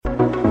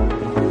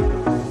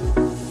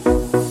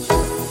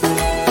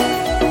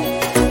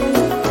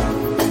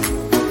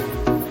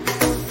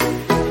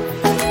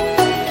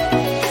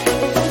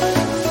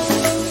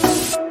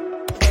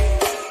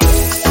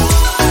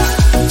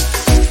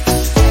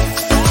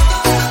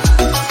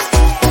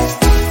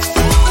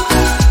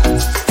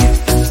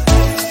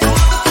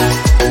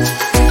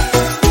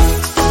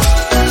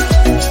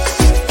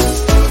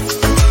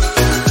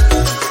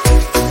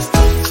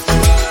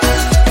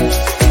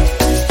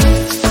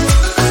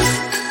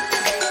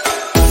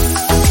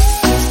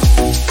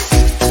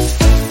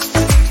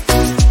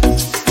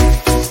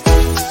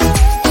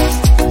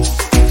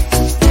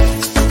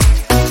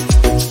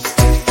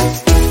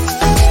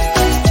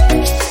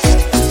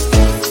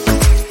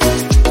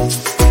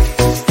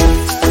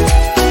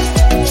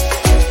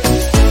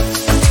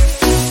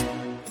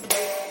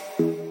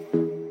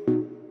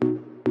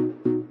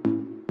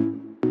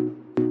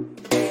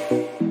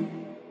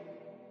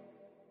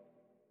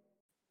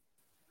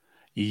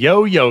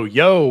Yo, yo,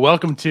 yo.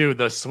 Welcome to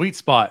The Sweet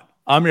Spot.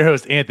 I'm your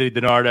host, Anthony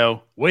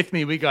DiNardo. With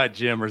me, we got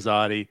Jim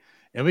Rosati,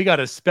 and we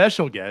got a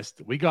special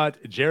guest. We got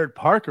Jarrod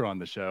Parker on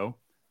the show.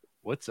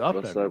 What's up,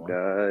 everyone? What's up,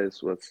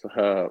 guys? What's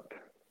up?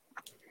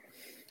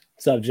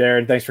 What's up,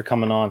 Jarrod? Thanks for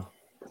coming on.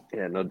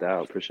 Yeah, no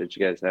doubt. Appreciate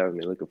you guys having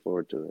me. Looking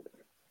forward to it.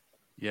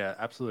 Yeah,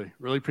 absolutely.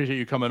 Really appreciate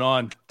you coming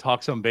on.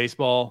 Talk some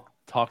baseball,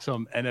 talk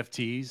some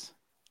NFTs.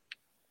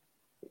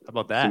 How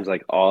about that? Seems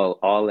like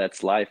all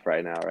that's life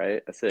right now,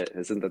 right? That's it.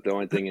 Isn't that the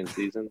only thing in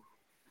season?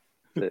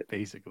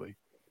 Basically.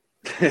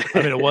 I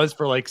mean, it was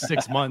for like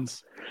 6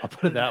 months. I'll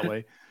put it that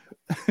way.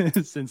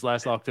 Since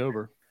last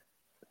October.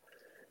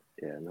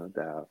 Yeah, no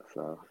doubt.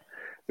 So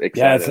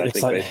excited. Yeah, I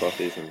think baseball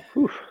season.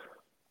 Whew.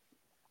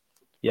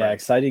 Yeah, Right.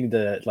 exciting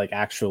to like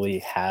actually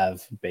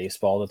have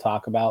baseball to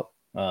talk about.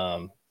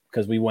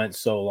 Because we went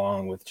so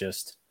long with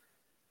just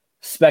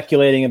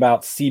speculating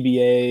about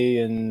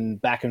CBA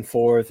and back and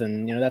forth,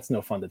 and that's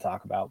no fun to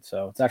talk about.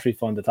 So it's actually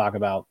fun to talk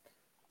about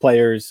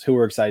players who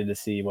are excited to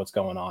see what's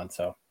going on.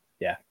 So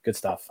yeah, good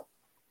stuff.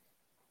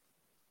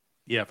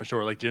 Yeah, for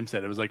sure. Like Jim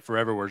said, it was like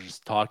forever we're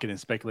just talking and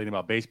speculating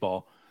about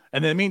baseball.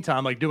 And in the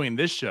meantime, like doing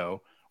this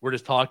show, we're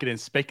just talking and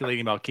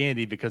speculating about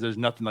candy because there's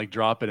nothing like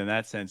dropping in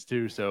that sense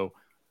too. So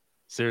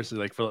seriously,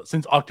 like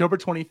since October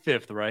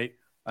 25th, right?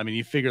 I mean,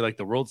 you figure like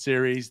the World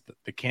Series,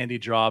 the candy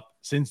drop.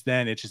 Since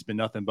then, it's just been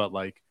nothing but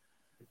like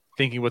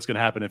thinking what's going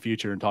to happen in the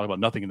future and talk about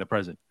nothing in the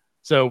present.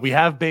 So we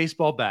have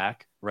baseball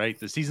back, right?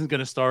 The season's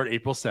going to start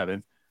April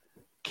 7th.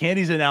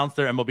 Candy's announced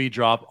their MLB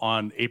drop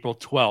on April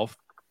 12th.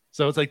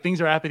 So it's like things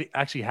are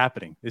actually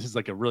happening. This is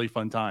like a really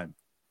fun time.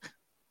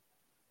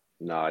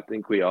 No, I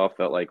think we all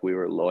felt like we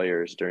were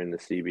lawyers during the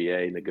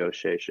CBA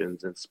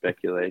negotiations and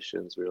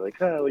speculations. We were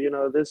like,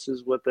 oh, this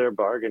is what they're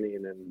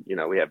bargaining.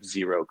 And, we have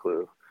zero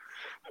clue.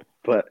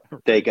 But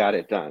they got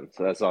it done.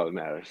 So that's all that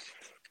matters.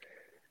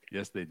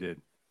 Yes, they did.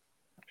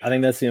 I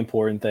think that's the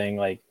important thing.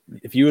 Like,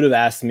 if you would have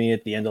asked me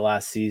at the end of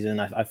last season,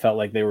 I felt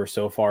like they were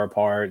so far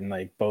apart, and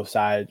like both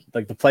sides,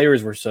 like the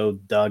players were so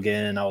dug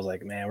in. I was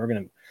like, man, we're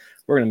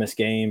gonna miss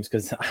games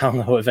because I don't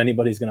know if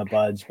anybody's gonna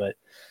budge, but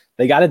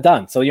they got it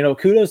done. So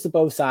kudos to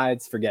both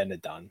sides for getting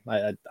it done.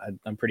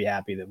 I'm pretty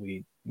happy that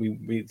we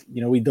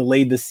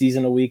delayed the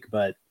season a week,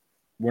 but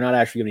we're not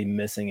actually gonna be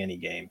missing any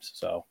games.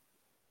 So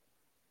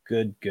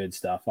good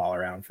stuff all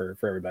around for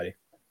everybody.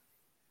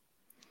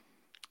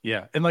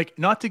 Yeah, and like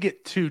not to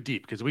get too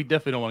deep because we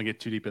definitely don't want to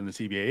get too deep in the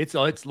CBA.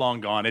 It's long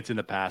gone. It's in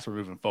the past. We're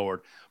moving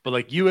forward. But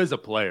like you as a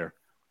player,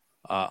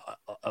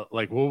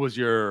 like what was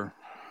your,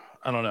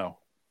 I don't know,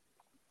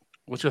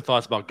 what's your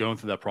thoughts about going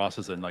through that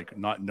process and like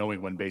not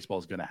knowing when baseball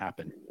is going to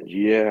happen?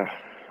 Yeah.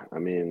 I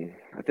mean,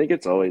 I think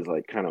it's always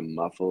like kind of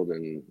muffled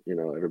and,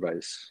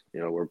 everybody's,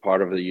 we're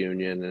part of the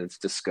union and it's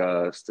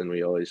discussed and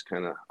we always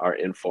kind of are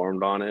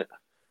informed on it.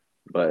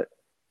 But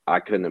I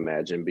couldn't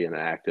imagine being an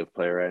active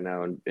player right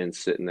now and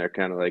sitting there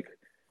kind of like,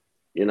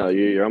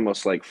 you're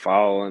almost like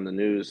following the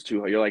news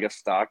too. You're like a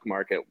stock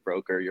market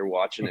broker. You're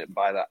watching it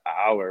by the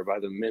hour, by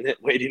the minute,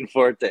 waiting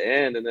for it to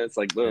end. And then it's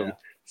like, boom,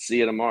 See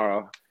you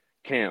tomorrow,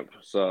 camp.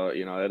 So,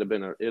 it'd have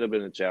been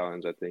a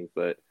challenge, I think,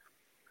 but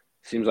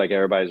seems like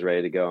everybody's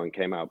ready to go and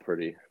came out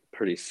pretty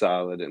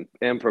solid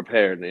and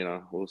prepared.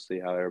 We'll see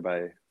how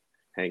everybody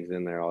hangs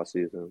in there all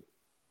season.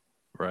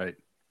 Right.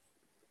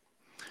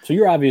 So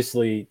you're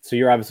obviously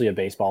a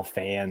baseball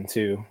fan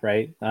too,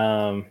 right?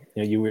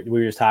 We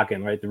were just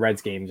talking, right? The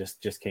Reds game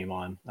just came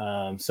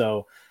on.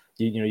 So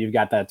you've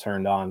got that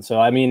turned on. So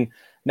I mean,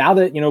 now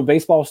that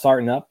baseball's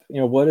starting up,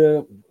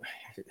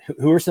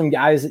 who are some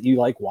guys that you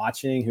like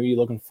watching? Who are you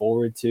looking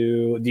forward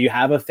to? Do you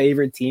have a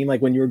favorite team?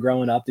 Like when you were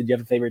growing up, did you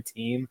have a favorite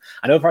team?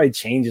 I know it probably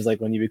changes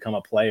like when you become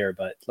a player,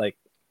 but like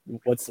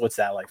what's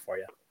that like for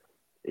you?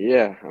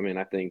 Yeah, I mean,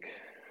 I think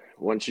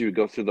once you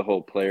go through the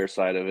whole player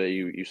side of it,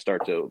 you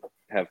start to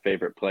have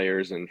favorite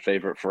players and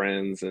favorite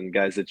friends and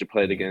guys that you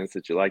played against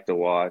that you like to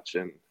watch.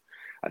 And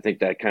I think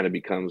that kind of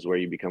becomes where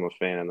you become a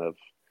fan of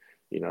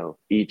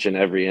each and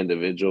every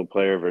individual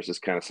player versus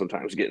kind of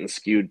sometimes getting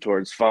skewed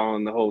towards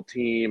following the whole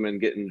team and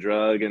getting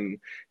drug. And,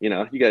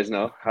 you guys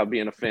know how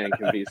being a fan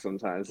can be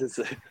sometimes.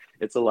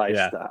 It's a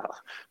lifestyle.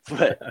 Yeah.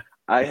 But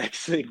I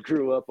actually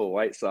grew up a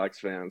White Sox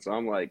fan. So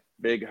I'm like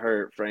Big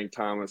Hurt, Frank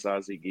Thomas,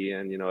 Ozzie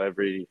Guillen,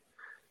 every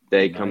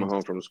day coming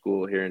home from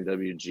school here in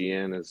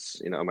WGN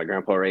is, my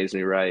grandpa raised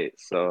me right.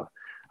 So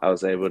I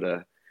was able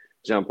to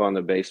jump on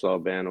the baseball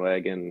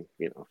bandwagon,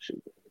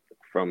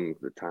 from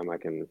the time I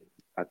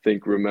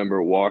think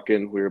remember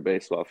walking. We were a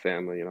baseball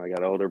family. I got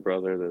an older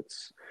brother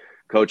that's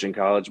coaching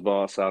college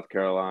ball, South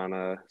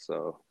Carolina.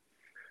 So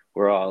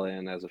we're all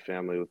in as a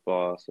family with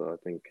ball. So I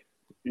think,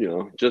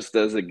 just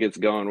as it gets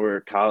going,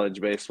 we're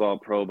college baseball,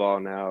 pro ball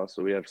now.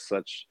 So we have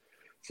such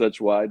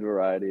wide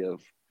variety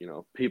of,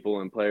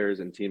 people and players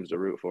and teams to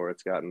root for.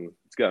 It's gotten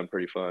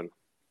pretty fun.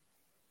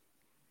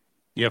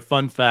 Yeah.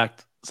 Fun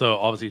fact. So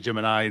obviously Jim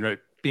and I,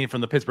 being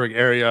from the Pittsburgh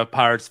area,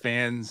 Pirates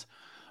fans,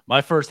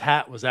 my first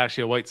hat was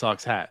actually a White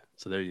Sox hat.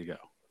 So there you go.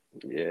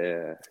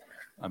 Yeah.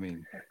 I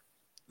mean,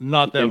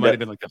 not that it might have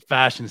been like a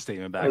fashion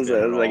statement back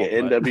then. It was like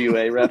an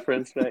NWA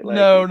reference. Right?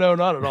 No,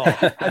 not at all.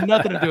 Had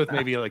nothing to do with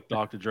maybe like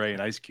Dr. Dre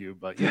and Ice Cube,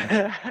 but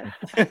yeah.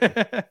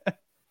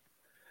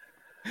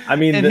 I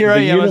mean, and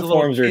the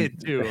uniforms are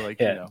too.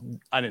 Like,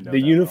 I didn't know the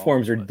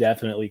uniforms are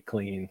definitely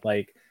clean.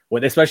 Like,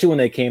 especially when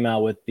they came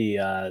out with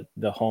the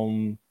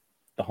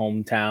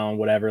hometown,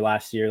 whatever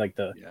last year, like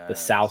the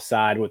South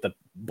Side with the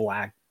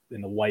black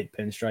and the white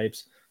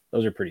pinstripes.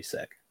 Those are pretty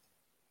sick.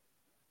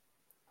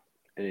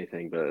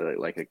 Anything but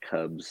like a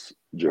Cubs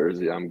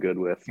jersey, I'm good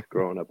with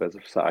growing up as a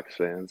Sox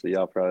fan. So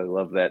y'all probably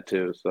love that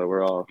too. So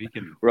we're all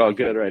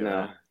good right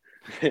now.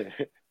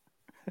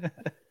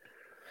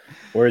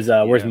 Where's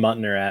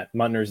Muntner at?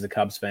 Muntner's the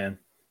Cubs fan.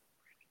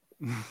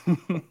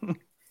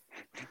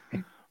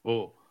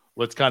 Well,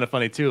 what's kind of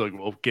funny too, like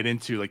we'll get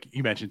into, like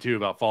you mentioned too,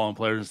 about following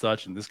players and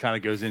such, and this kind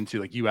of goes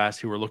into, like you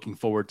asked who we're looking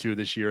forward to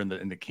this year in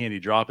the candy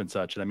drop and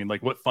such. And I mean,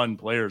 like, what fun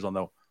players on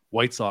the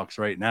White Sox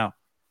right now?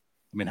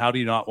 I mean, how do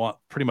you not want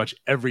pretty much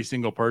every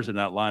single person in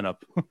that lineup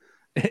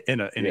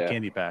in a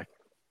candy pack?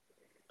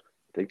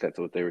 I think that's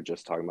what they were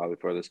just talking about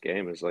before this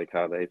game, is like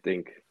how they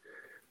think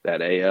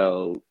that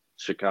AL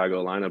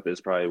Chicago lineup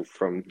is probably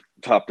from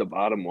top to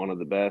bottom one of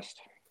the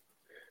best.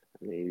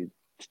 I mean,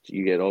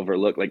 you get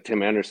overlooked, like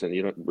Tim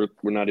Anderson. We're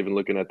not even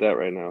looking at that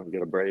right now. You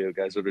got Abreu,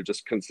 guys that are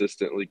just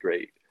consistently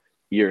great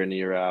year in,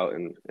 year out,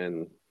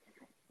 and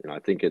I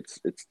think it's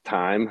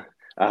time.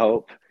 I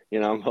hope.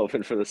 I'm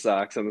hoping for the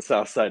Sox on the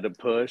South Side to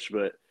push,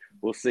 but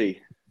we'll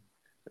see.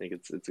 I think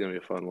it's going to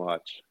be a fun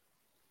watch.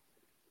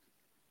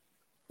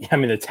 Yeah, I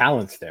mean, the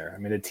talent's there. I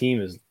mean, the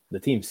team's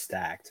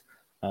stacked.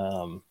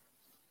 I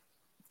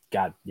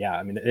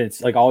mean,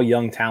 it's like all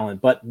young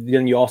talent, but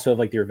then you also have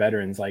like your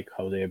veterans like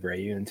Jose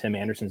Abreu, and Tim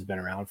Anderson's been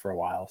around for a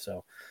while.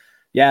 So,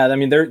 yeah, I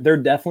mean, they're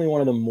definitely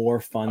one of the more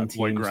fun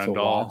teams to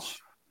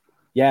watch.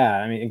 Yeah,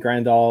 I mean,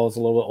 Grandal's a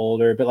little bit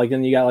older, but like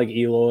then you got like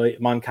Eloy.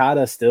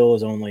 Moncada still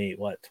is only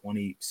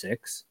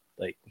 26.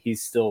 Like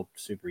he's still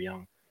super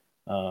young,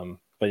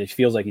 but it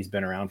feels like he's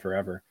been around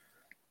forever.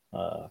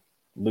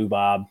 Lou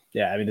Bob,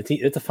 yeah, I mean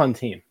it's a fun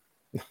team.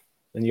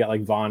 Then you got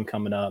like Vaughn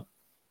coming up.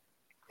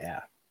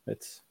 Yeah,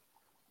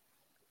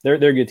 they're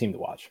a good team to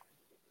watch.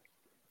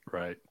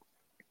 Right.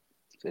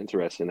 It's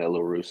interesting that La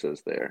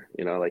Russa's there.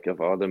 Like of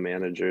all the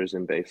managers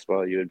in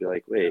baseball, you would be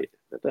like, wait,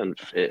 that doesn't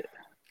fit.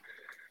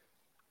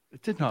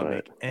 It did not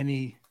make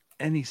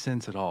any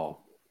sense at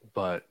all.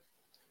 But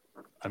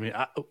I mean,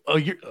 I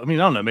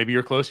don't know. Maybe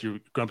you're close. You're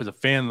growing up as a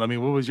fan. I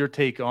mean, what was your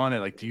take on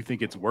it? Like, do you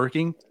think it's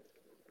working?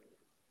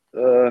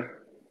 I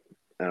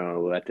don't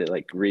know. We'll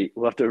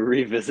have to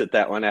revisit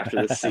that one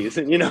after the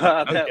season. You know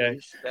how that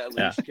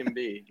leash can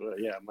be. But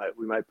yeah,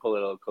 we might pull it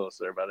a little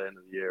closer by the end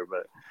of the year.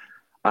 But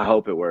I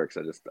hope it works.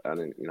 I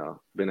didn't,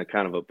 been a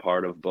kind of a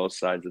part of both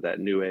sides of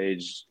that new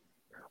age,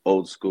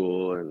 old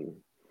school, and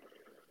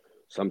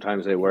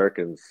sometimes they work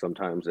and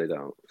sometimes they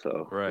don't.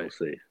 So We'll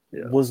see.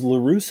 Yeah. Was La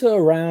Russa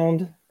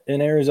around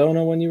in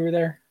Arizona when you were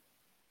there?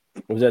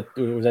 Or was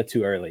that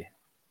too early?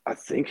 I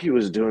think he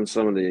was doing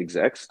some of the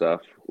exec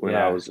stuff when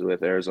I was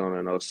with Arizona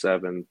in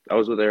 2007. I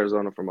was with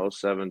Arizona from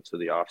 2007 to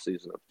the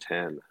offseason of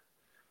 2010.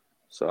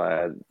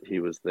 So he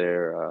was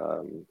there.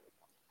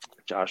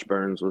 Josh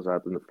Burns was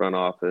up in the front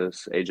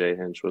office. AJ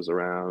Hinch was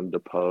around.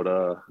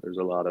 Depota. There's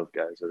a lot of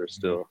guys that are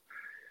still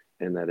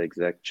in that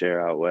exec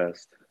chair out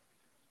west.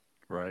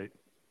 Right.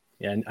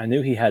 Yeah, I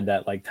knew he had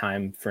that like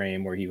time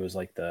frame where he was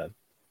like the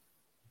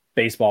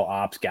baseball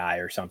ops guy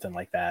or something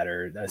like that,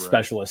 or a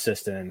special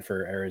assistant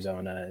for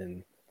Arizona,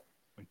 and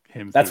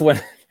that's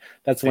when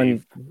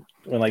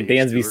like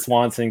Dansby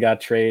Swanson got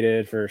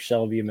traded for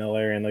Shelby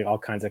Miller, and like all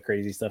kinds of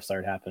crazy stuff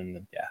started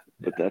happening.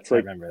 But that's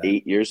like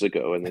 8 years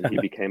ago, and then he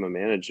became a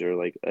manager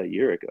like a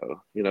year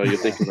ago. You're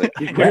thinking like,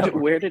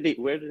 where did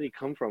he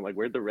come from? Like,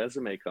 where'd the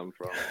resume come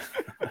from?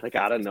 Like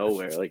out of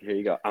nowhere. Like, here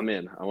you go. I'm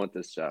in. I want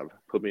this job.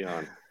 Put me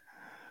on.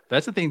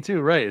 That's the thing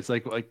too, right? It's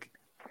like,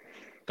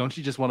 don't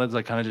you just want to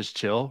like kind of just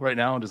chill right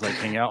now and just like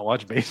hang out,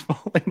 watch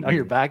baseball? Like now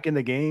you're back in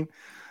the game.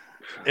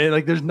 And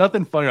like, there's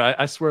nothing funny.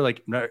 I swear,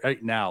 like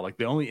right now, like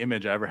the only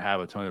image I ever have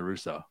of Tony La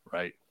Russa,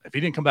 right? If he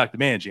didn't come back to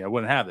managing, I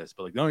wouldn't have this.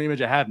 But like the only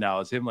image I have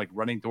now is him like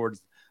running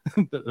towards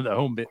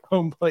the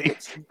home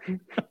plate.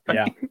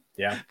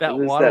 Yeah. That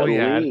What is waddle that he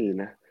had.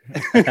 lean?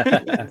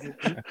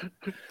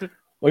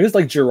 Well, just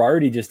like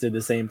Girardi just did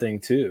the same thing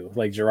too.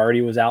 Like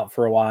Girardi was out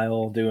for a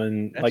while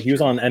doing That's like he was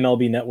true. on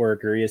MLB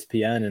Network or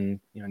ESPN, and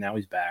now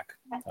he's back.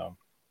 So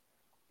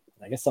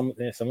I guess some of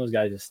those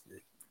guys just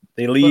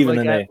they leave But, and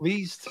like, then at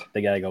least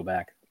they gotta go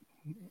back.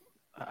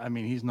 I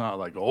mean, he's not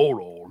like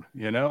old,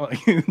 Like,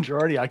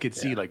 Girardi, I could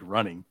see like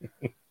running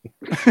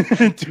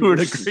to a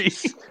degree.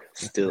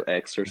 Still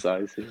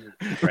exercising.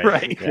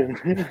 Right.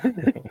 Yeah.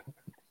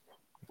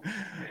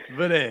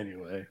 But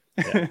anyway.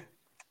 Yeah.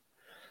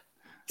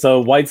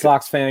 So White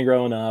Sox fan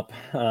growing up,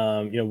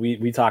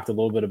 we talked a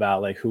little bit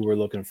about like who we're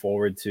looking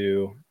forward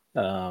to,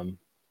 in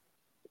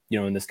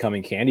this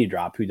coming candy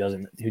drop, who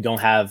don't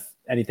have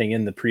anything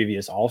in the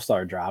previous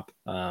All-Star drop.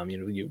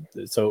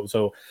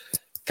 So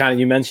kind of,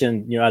 you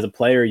mentioned, as a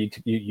player, you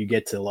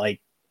get to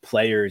like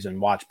players and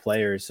watch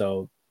players.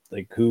 So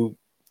like who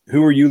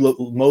are you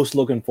most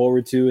looking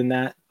forward to in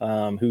that? Who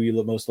are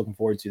you most looking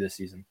forward to this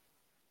season?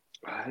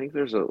 I think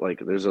there's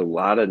a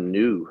lot of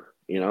new.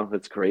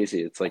 It's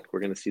crazy. It's like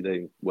we're gonna see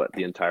the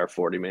entire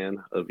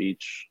 40-man of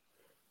each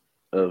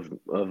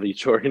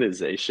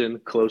organization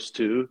close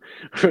to.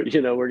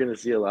 We're gonna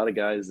see a lot of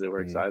guys that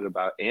we're excited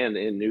about, and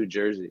in new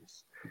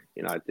jerseys.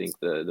 I think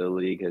the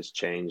league has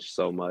changed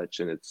so much,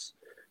 and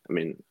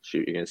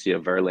you're gonna see a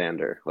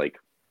Verlander, like,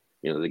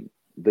 the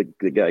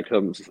guy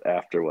comes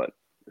after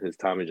his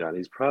Tommy John.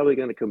 He's probably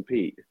gonna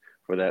compete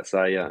for that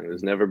Cy Young.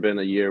 There's never been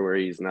a year where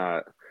he's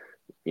not,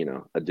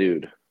 a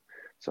dude.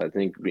 So I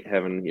think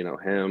having,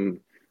 him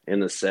in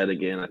the set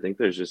again, I think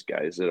there's just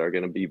guys that are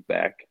going to be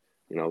back.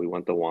 We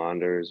want the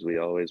Wanders. We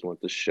always want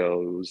the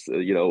shows,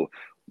 the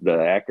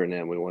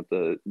acronym. We want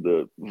the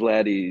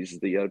Vladdies,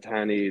 the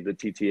Otani, the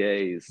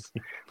TTAs.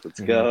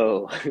 Let's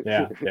go.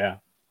 Yeah.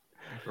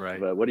 Right.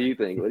 But what do you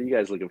think? What are you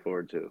guys looking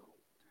forward to?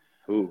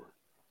 Who?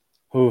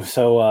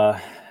 So,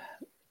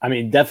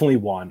 definitely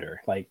Wander.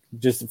 Like,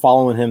 just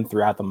following him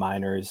throughout the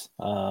minors.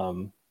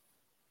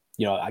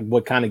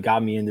 What kind of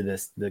got me into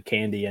the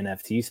candy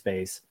NFT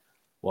space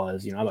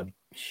was, I'm a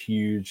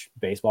huge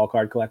baseball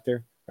card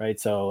collector, right?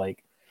 So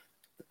like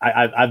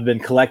I've been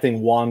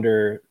collecting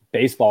Wander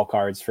baseball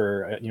cards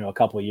for, a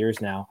couple of years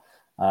now.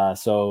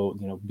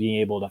 So, being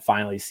able to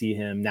finally see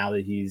him now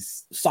that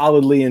he's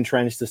solidly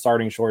entrenched to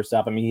starting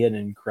shortstop. I mean, he had an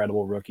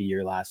incredible rookie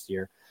year last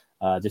year.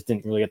 Just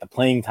didn't really get the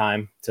playing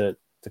time to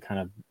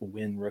kind of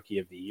win Rookie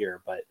of the Year.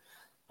 But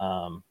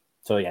so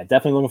yeah,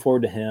 definitely looking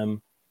forward to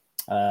him.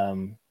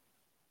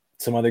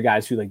 Some other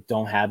guys who like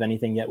don't have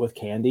anything yet with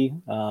candy,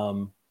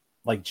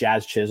 like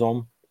Jazz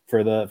Chisholm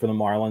for the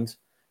Marlins.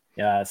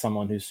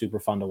 Someone who's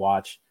super fun to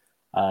watch,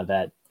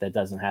 that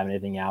doesn't have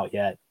anything out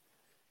yet.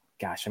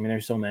 Gosh,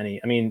 there's so many.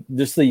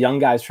 Just the young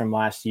guys from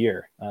last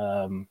year.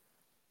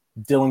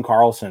 Dylan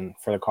Carlson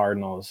for the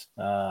Cardinals.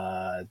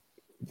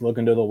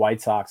 Looking to the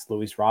White Sox,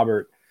 Luis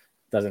Robert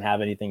doesn't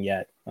have anything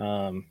yet.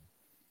 I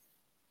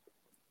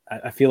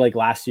feel like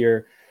last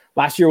year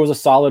was a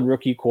solid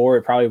rookie core.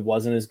 It probably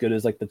wasn't as good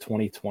as like the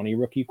 2020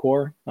 rookie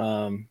core,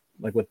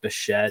 like with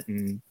Bichette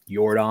and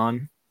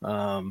Jordan.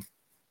 And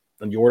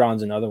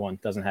Jordan's another one,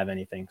 doesn't have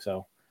anything.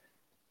 So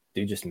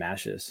dude just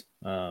mashes.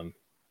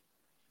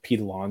 Pete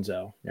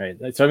Alonso, right?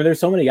 So there's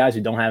so many guys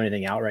who don't have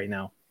anything out right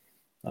now.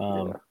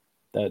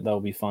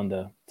 That'll be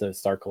fun to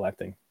start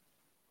collecting.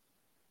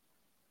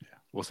 Yeah.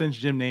 Well, since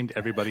Jim named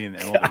everybody in the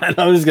MLB,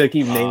 I'm just gonna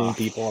keep naming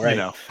people,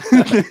 right?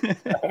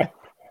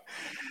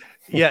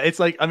 Yeah, it's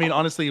like,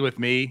 honestly, with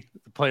me,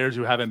 the players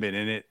who haven't been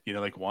in it,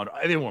 like Wander,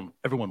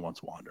 everyone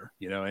wants Wander,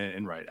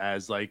 and right,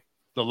 as like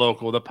the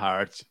local, the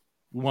Pirates,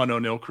 we want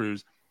O'Neill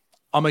Cruz.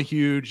 I'm a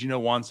huge,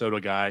 Juan Soto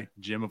guy.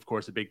 Jim, of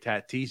course, a big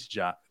Tatis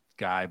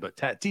guy, but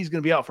Tatis going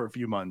to be out for a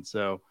few months,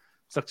 so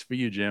sucks for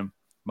you, Jim.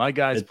 My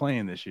guy's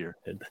playing this year.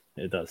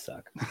 It does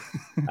suck.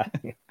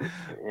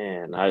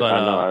 Man, I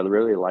know. I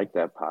really like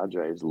that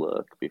Padres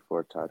look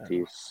before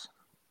Tatis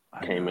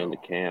came into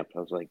camp. I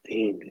was like,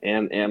 dang.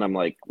 And I'm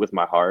like, with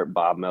my heart,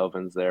 Bob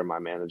Melvin's there, my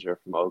manager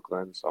from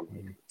Oakland. So I'm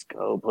like, let's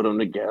go put them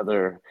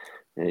together.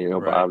 And,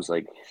 right. Bob's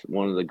like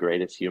one of the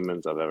greatest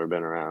humans I've ever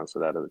been around.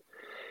 So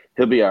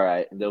he'll be all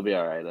right. They'll be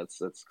all right.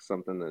 That's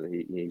something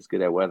that he's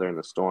good at weathering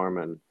the storm.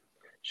 And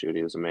shoot,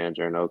 he was a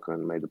manager in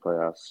Oakland, made the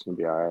playoffs. He'll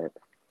be all right.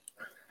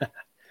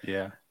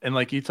 Yeah. And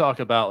like you talk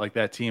about like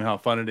that team, how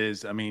fun it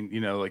is.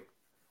 Like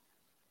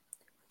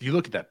you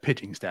look at that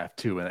pitching staff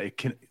too, and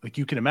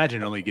you can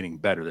imagine only getting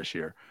better this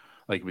year.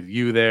 Like with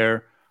you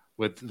there,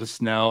 with the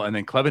Snell, and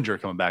then Clevenger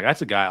coming back.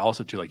 That's a guy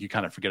also too, like you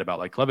kind of forget about,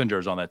 like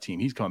Clevenger's on that team.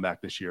 He's coming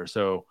back this year.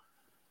 So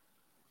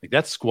like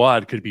that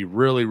squad could be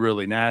really,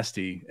 really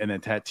nasty. And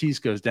then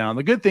Tatis goes down.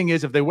 The good thing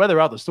is if they weather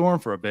out the storm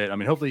for a bit,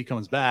 hopefully he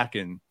comes back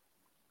and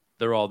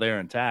they're all there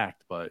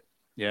intact. But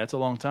yeah, it's a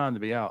long time to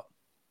be out.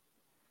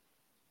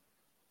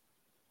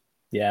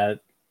 Yeah,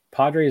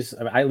 Padres,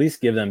 I at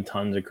least give them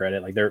tons of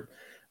credit. Like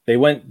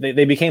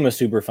they became a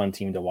super fun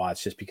team to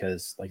watch just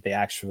because like they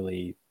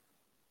actually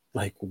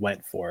like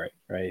went for it,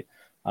 right?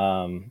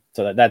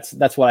 So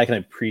that's what I can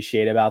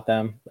appreciate about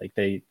them. Like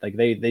they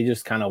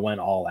just kind of went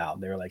all out.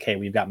 They were like, hey,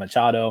 we've got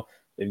Machado,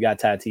 we've got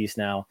Tatis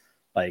now.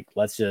 Like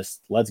let's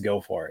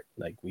go for it.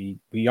 Like we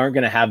aren't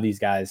gonna have these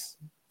guys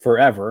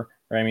forever,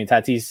 right? I mean,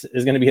 Tatis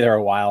is gonna be there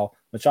a while,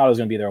 Machado is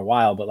gonna be there a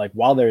while, but like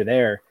while they're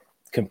there,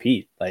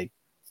 compete, like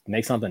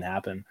make something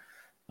happen.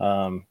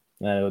 I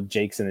know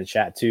Jake's in the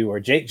chat too, or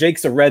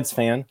Jake's a Reds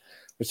fan,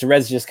 which the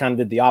Reds just kind of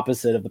did the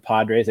opposite of the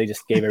Padres. They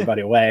just gave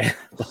everybody away.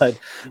 But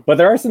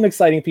there are some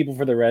exciting people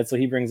for the Reds. So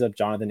he brings up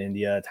Jonathan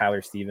India,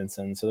 Tyler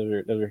Stevenson.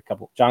 So those are a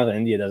couple. Jonathan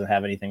India doesn't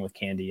have anything with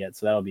Candy yet,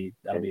 so that'll be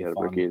a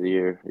fun rookie of the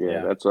year.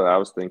 Yeah, that's what I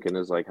was thinking.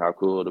 Is like how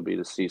cool it'll be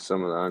to see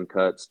some of the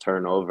uncuts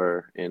turn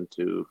over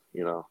into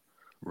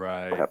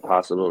right,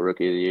 possible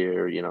rookie of the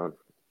year.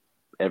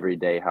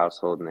 Everyday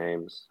household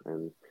names.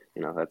 And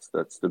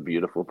that's the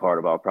beautiful part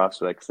about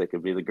prospects. They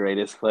could be the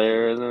greatest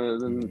player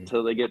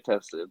until they get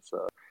tested.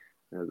 So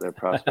they're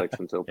prospects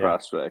until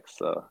prospects.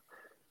 So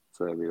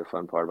that'd be the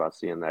fun part about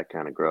seeing that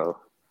kind of grow.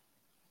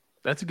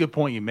 That's a good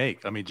point you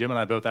make. I mean, Jim and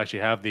I both actually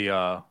have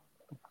the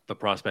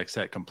prospect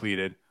set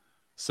completed.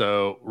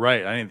 So,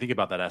 right, I didn't think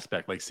about that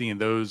aspect, like seeing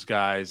those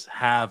guys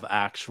have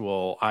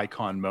actual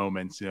icon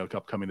moments,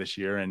 upcoming this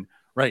year. And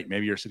right,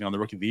 maybe you're sitting on the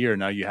rookie of the year.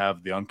 Now you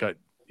have the uncut,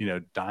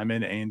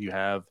 diamond, and you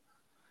have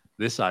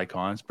this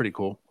icon. It's pretty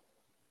cool.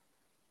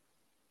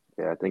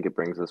 Yeah, I think it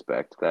brings us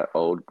back to that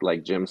old,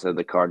 like Jim said,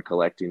 the card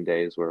collecting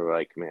days where we're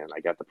like, man, I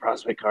got the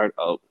prospect card.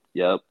 Oh,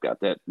 yep, got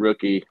that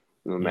rookie.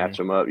 We'll match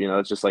them up.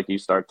 It's just like you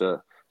start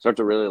to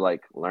really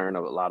like learn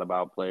a lot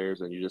about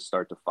players, and you just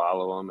start to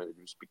follow them, and it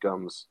just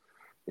becomes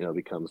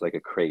like a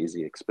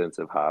crazy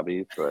expensive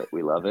hobby, but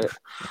we love it.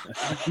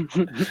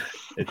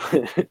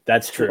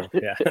 That's true.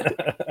 Yeah.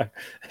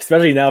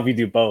 Especially now if you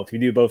do both. If you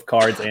do both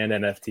cards and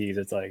NFTs,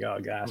 it's like, oh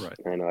gosh. Right.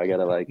 I know. I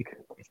gotta like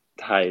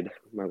hide.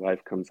 My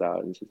wife comes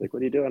out and she's like,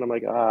 "What are you doing?" I'm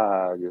like,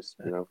 just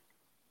right.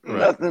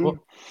 Nothing. Well,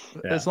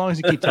 as long as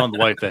you keep telling the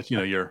wife that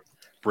you're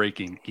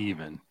breaking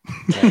even.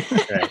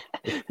 Right.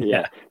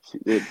 Yeah.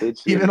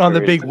 Even on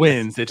the big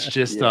wins, it's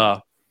just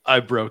I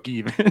broke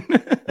even.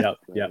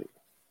 Yep.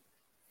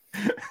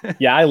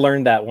 Yeah, I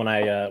learned that when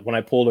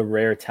I pulled a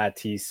rare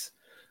Tatis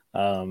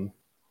from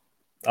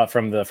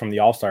the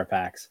All-Star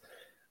packs.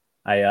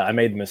 I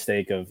made the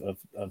mistake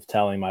of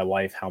telling my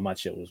wife how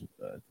much it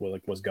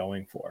was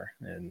going for,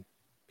 and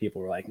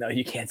people were like, "No,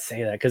 you can't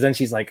say that," because then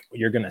she's like,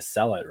 "You're gonna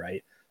sell it,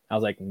 right?" I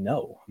was like,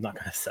 "No, I'm not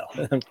gonna sell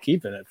it. I'm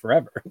keeping it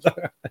forever."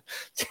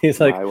 She's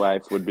like, my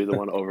wife would be the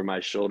one over my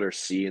shoulder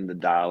seeing the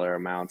dollar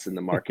amounts in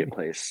the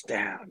marketplace.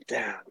 Down.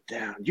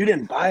 You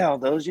didn't buy all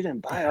those.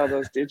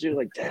 Did you?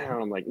 Like,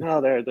 down. I'm like,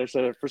 no, they're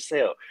for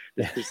sale.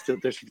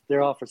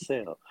 They're all for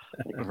sale.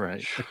 Like,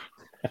 right.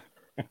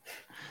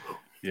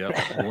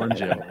 Yeah, Warren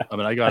Jim. I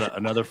mean, I got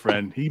another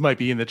friend. He might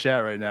be in the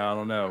chat right now. I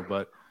don't know,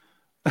 but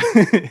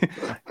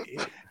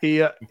he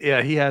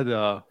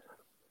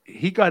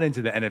got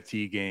into the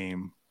NFT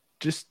game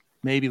just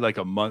maybe like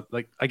a month,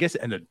 like I guess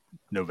end of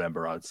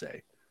November, I'd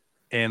say.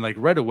 And like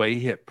right away,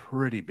 he hit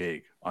pretty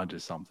big onto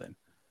something.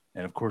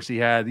 And of course, he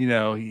had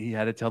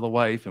to tell the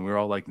wife, and we were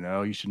all like,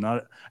 no, you should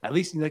not. At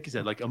least, like you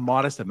said, like a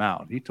modest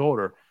amount. He told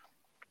her.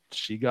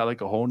 She got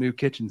like a whole new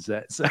kitchen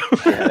set. So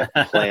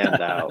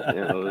planned out,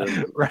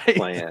 right?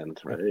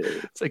 Planned, right?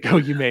 It's like, oh,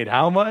 you made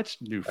how much?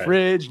 New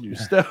fridge, new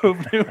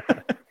stove,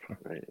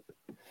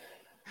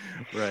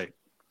 right.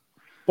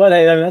 But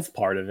hey, I mean, that's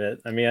part of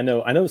it. I mean, I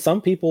know some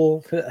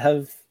people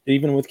have,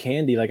 even with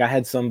candy. Like I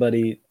had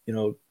somebody,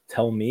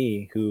 tell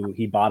me who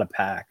he bought a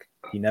pack,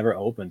 he never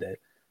opened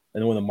it,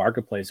 and when the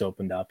marketplace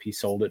opened up, he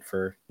sold it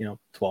for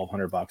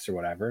 $1,200 or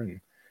whatever, and.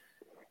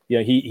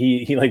 Yeah,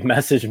 he like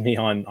messaged me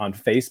on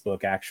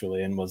Facebook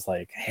actually and was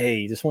like,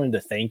 "Hey, just wanted to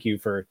thank you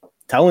for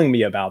telling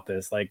me about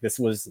this. Like this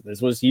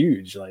was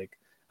huge. Like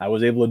I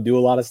was able to do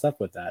a lot of stuff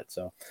with that."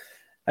 So,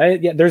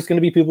 there's going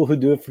to be people who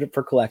do it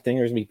for collecting.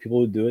 There's going to be people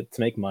who do it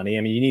to make money.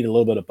 I mean, you need a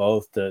little bit of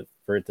both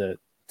for it to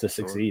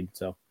succeed.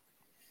 So,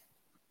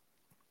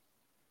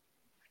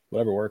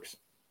 whatever works.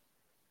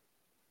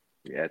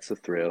 Yeah, it's a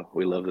thrill.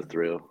 We love the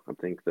thrill. I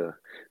think the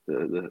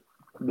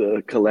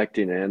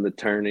collecting and the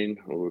turning,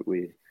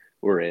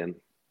 we're in.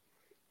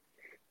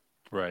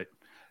 Right.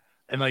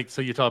 And like,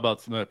 so you talk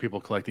about some other people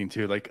collecting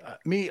too. Like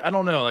me, I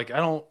don't know. Like,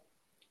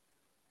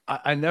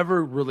 I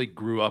never really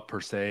grew up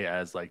per se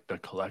as like the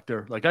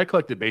collector. Like I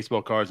collected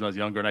baseball cards when I was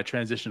younger, and I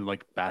transitioned to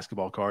like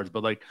basketball cards.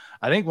 But like,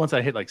 I think once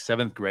I hit like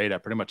 7th grade, I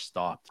pretty much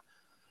stopped.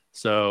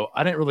 So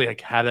I didn't really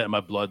like have it in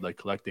my blood, like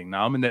collecting.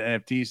 Now I'm into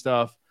NFT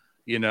stuff,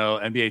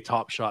 NBA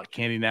Top Shot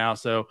candy now.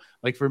 So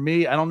like for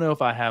me, I don't know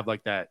if I have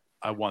like that.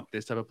 I want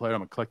this type of player. I'm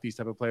gonna collect these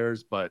type of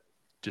players, but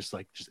just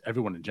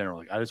everyone in general.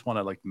 Like I just want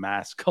to like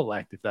mass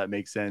collect, if that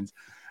makes sense.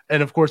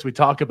 And of course we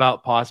talk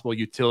about possible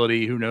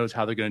utility. Who knows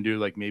how they're going to do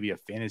like maybe a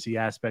fantasy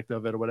aspect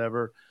of it or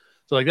whatever.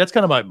 So like, that's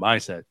kind of my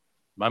mindset.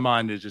 My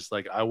mind is just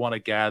like, I want to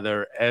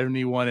gather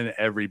anyone and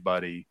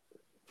everybody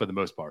for the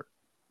most part.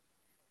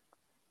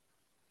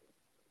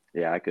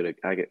 Yeah, I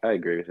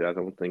agree with you. I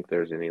don't think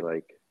there's any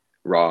like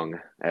wrong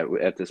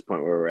at this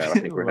point where we're at. I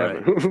think we're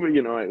Right. having,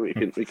 you know, we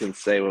can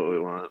say what we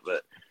want,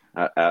 but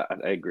I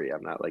agree.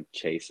 I'm not like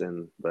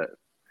chasing, but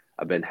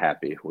I've been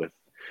happy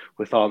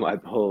with all my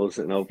pulls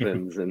and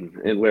opens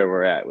and where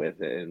we're at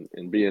with it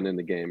and being in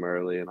the game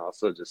early, and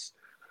also just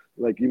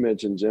like you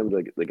mentioned, Jim,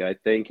 the guy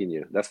thanking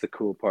you. That's the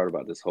cool part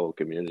about this whole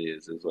community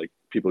is like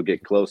people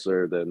get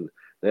closer than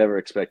they ever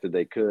expected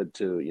they could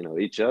to, you know,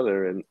 each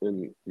other. And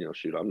you know,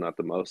 shoot, I'm not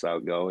the most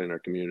outgoing or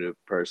communicative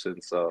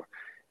person. So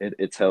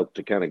it's helped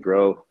to kind of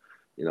grow,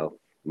 you know,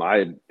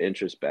 my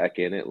interest back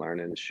in it,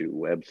 learning to shoot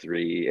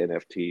Web3,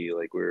 NFT.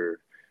 Like we're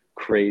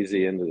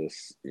crazy into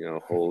this, you know,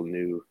 whole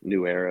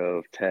new era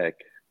of tech.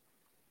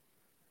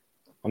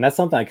 And that's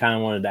something I kind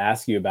of wanted to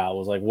ask you about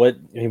was like,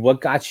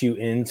 what got you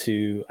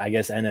into, I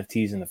guess,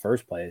 NFTs in the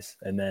first place?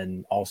 And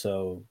then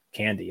also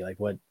Candy, like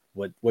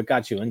what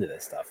got you into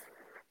this stuff?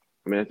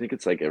 I mean, I think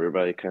it's like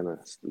everybody kind of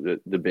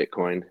the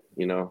Bitcoin,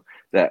 you know,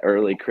 that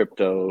early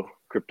crypto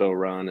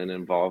run and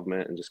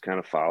involvement and just kind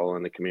of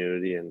following the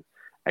community. And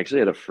I actually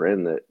had a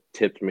friend that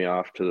tipped me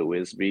off to the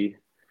Wisby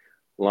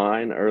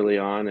line early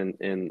on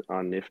and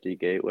on Nifty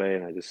Gateway.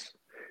 And I just,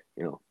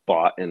 you know,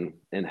 bought and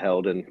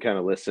held and kind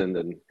of listened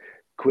and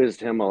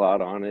quizzed him a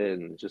lot on it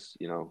and just,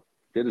 you know,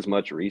 did as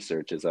much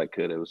research as I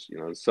could. It was, you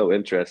know, it's so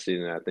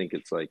interesting. And I think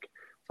it's like,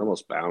 it's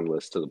almost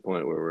boundless to the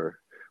point where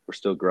we're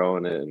still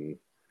growing it. And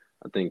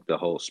I think the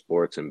whole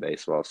sports and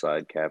baseball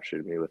side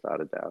captured me without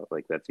a doubt.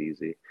 Like that's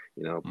easy,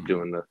 you know,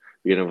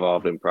 being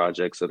involved in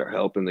projects that are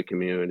helping the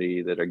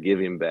community, that are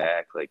giving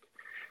back, like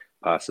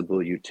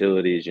possible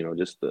utilities, you know,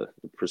 just the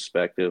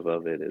perspective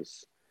of it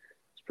is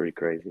pretty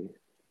crazy.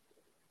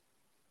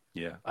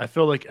 Yeah. I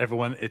feel like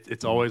everyone,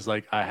 it's always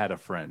like I had a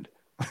friend.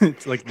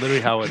 It's like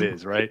literally how it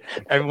is, right?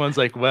 Everyone's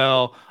like,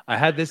 well, I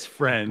had this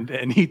friend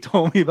and he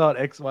told me about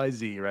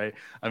XYZ, right?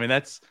 I mean,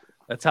 that's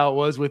how it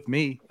was with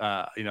me.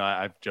 You know,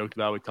 I've joked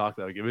about, we talked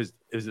about, like, it was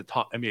a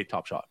top NBA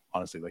Top Shot,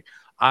 honestly. Like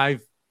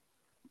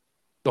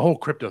the whole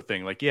crypto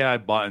thing, like, yeah, I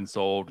bought and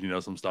sold, you know,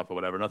 some stuff or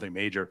whatever, nothing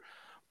major,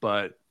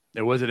 but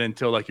it wasn't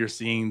until like you're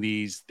seeing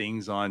these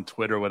things on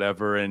Twitter or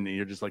whatever, and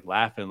you're just like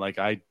laughing. Like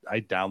I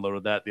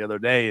downloaded that the other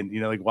day, and you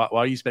know, like why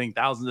are you spending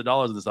thousands of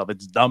dollars on this stuff?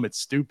 It's dumb, it's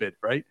stupid,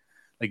 right?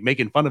 Like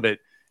making fun of it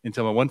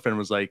until my one friend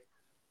was like,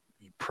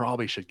 you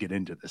probably should get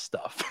into this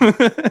stuff,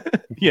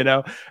 you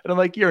know? And I'm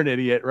like, you're an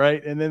idiot,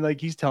 right? And then like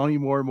he's telling you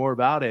more and more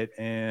about it,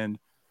 and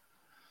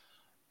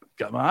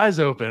got my eyes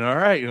open. All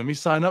right, let me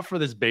sign up for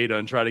this beta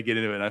and try to get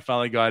into it. And I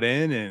finally got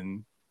in,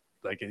 and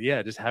like,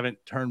 yeah, just haven't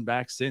turned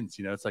back since.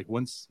 You know, it's like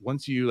once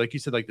you, like you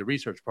said, like the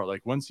research part,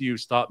 like once you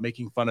stop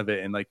making fun of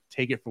it and like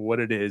take it for what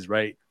it is,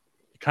 right?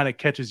 It kind of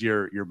catches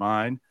your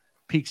mind,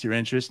 piques your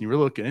interest, and you're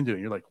really looking into it.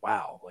 And you're like,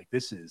 wow, like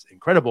this is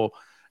incredible.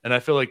 And I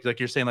feel like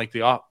you're saying, like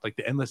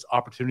the endless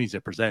opportunities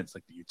it presents,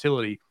 like the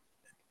utility,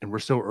 and we're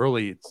so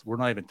early, we're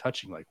not even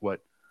touching like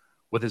what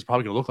this is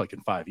probably going to look like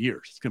in 5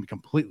 years. It's going to be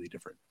completely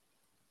different.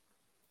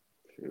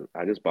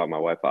 I just bought my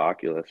wife an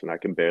Oculus, and I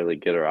can barely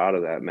get her out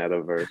of that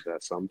metaverse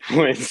at some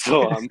point.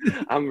 So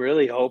I'm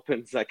really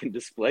hoping I can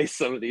display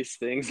some of these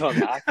things on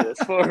the Oculus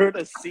for her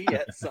to see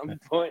at some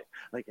point.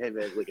 Like, hey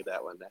man, look at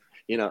that one,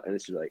 you know.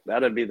 And she's like,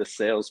 that'd be the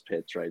sales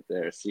pitch right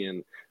there.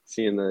 Seeing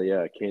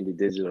the Candy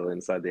Digital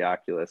inside the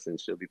Oculus, and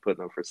she'll be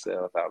putting them for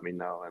sale without me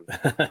knowing.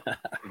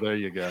 There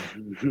you go.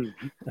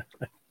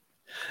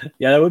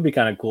 Yeah, that would be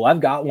kind of cool.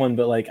 I've got one,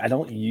 but like I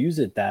don't use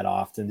it that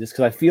often, just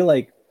because I feel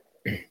like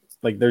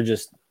they're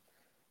just,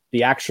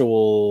 the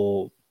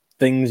actual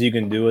things you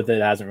can do with it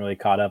hasn't really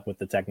caught up with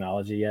the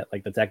technology yet.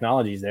 Like the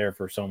technology is there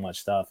for so much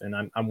stuff. And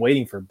I'm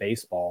waiting for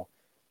baseball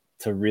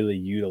to really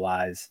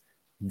utilize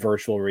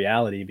virtual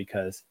reality,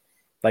 because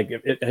like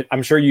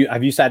I'm sure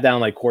have you sat down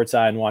like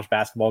courtside and watched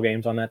basketball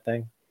games on that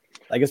thing?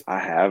 I guess I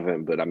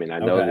haven't, but I mean, I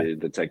know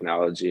the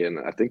technology, and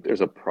I think there's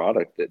a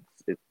product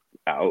it's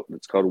out.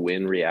 It's called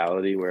Win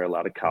Reality, where a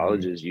lot of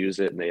colleges use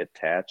it, and they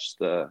attach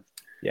the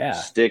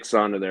sticks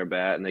onto their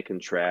bat, and they can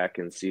track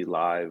and see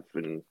live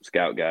and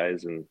scout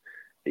guys. And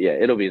yeah,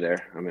 it'll be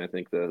there. I mean, I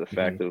think the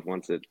fact of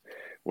once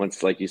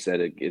like you said,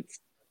 it gets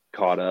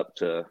caught up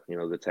to, you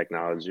know, the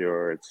technology,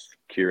 or it's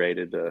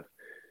curated to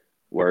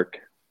work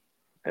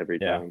every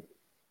time.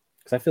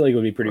 Because I feel like it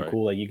would be pretty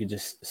cool. Like you could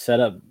just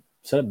set up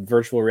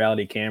virtual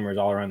reality cameras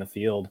all around the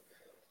field,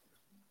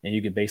 and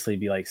you could basically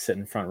be like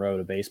sitting front row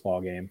at a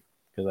baseball game.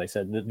 Because like I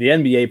said, the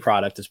NBA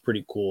product is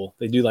pretty cool.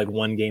 They do like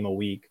one game a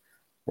week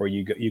where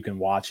you can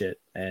watch it,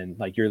 and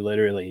like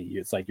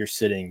it's like you're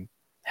sitting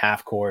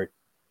half court,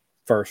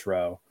 first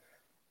row.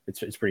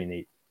 It's pretty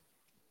neat.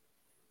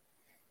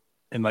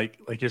 And like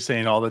you're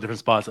saying, all the different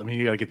spots. I mean,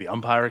 you got to get the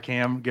umpire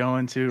cam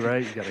going too,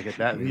 right? You got to get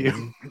that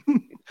view.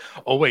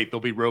 Oh wait,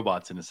 there'll be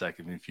robots in a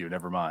second. If you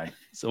never mind,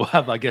 so we'll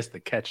have, I guess, the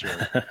catcher.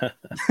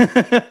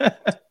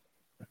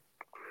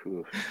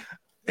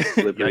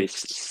 Slippery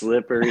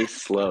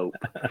slope.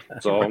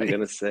 That's all I'm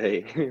gonna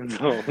say. That's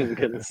all I'm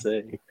gonna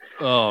say.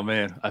 Oh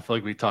man, I feel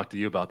like we talked to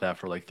you about that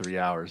for like 3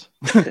 hours.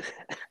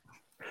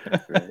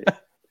 Right.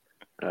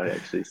 I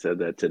actually said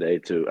that today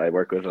too. I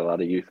work with a lot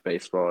of youth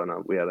baseball,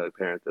 and we had a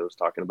parent that was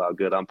talking about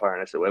good umpire,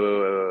 and I said,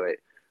 wait.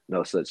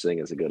 No such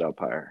thing as a good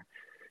umpire.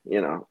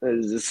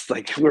 it's just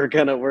like we're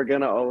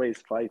gonna always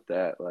fight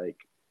that, like,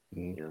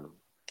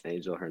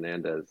 Angel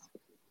Hernandez,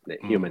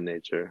 human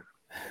nature.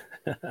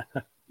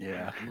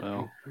 Yeah,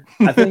 well,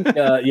 I think,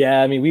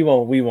 I mean, we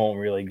won't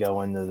really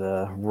go into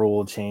the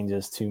rule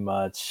changes too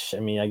much. I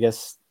mean, I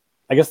guess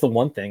the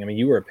one thing, I mean,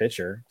 you were a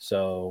pitcher,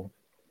 so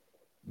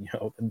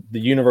the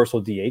universal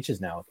DH is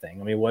now a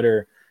thing. I mean, what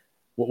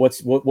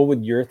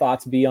would your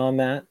thoughts be on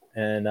that?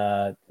 And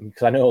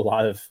because I know a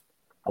lot of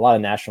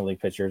National League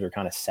pitchers are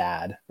kind of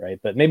sad, right?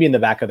 But maybe in the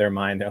back of their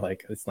mind, they're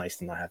like, it's nice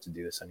to not have to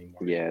do this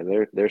anymore. Yeah,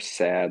 they're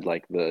sad.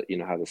 Like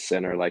how the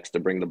center likes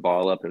to bring the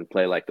ball up and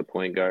play like the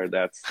point guard.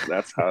 That's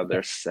how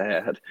they're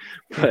sad.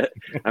 But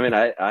I mean,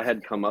 I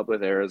had come up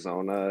with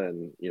Arizona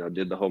and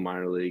did the whole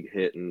minor league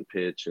hit and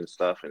pitch and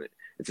stuff, and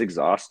it's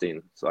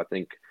exhausting. So I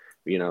think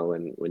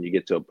when you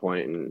get to a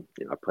point, and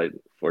I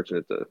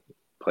fortunate to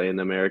play in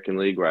the American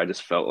League where I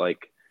just felt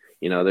like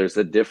there's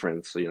a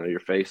difference. You're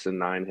facing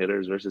 9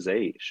 hitters versus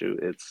 8.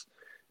 Shoot,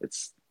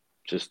 it's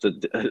just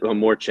a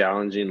more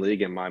challenging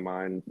league in my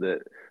mind,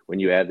 that when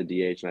you add the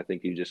DH, and I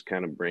think you just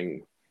kind of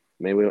bring,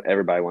 maybe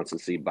everybody wants to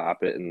see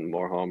bop it and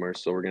more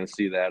homers. So we're going to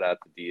see that at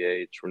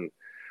the DH when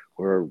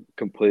we're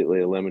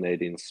completely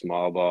eliminating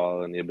small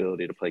ball and the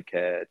ability to play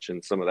catch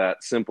and some of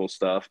that simple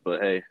stuff.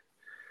 But hey,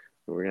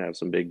 we're going to have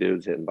some big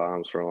dudes hitting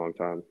bombs for a long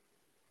time.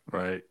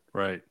 Right.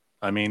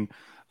 I mean,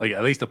 like,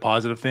 at least a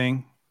positive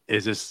thing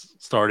is this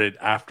started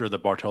after the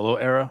Bartolo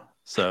era.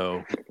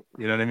 So,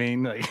 you know what I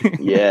mean? Like,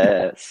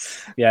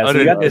 yes. Yeah. I'd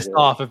have pissed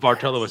off if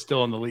Bartolo was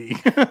still in the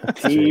league.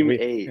 Team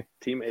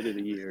 8 of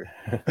the year.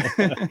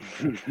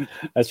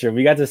 That's true.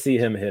 We got to see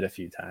him hit a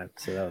few times,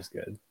 so that was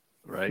good.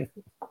 Right.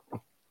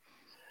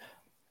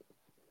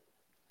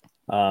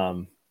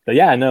 But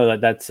yeah, no,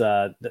 that's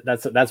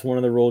one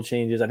of the rule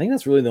changes. I think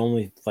that's really the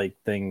only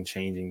thing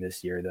changing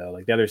this year, though.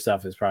 Like, the other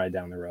stuff is probably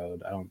down the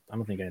road. I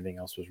don't think anything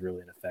else was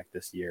really in effect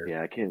this year.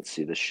 Yeah, I can't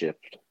see the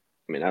shift.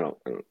 I mean, I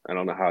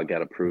don't know how it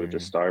got approved to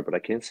start, but I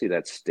can't see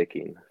that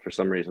sticking. For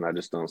some reason, I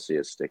just don't see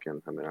it sticking.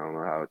 I mean, I don't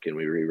know how can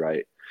we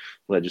rewrite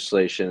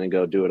legislation and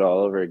go do it all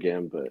over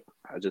again, but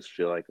I just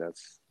feel like that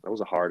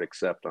was a hard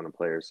accept on the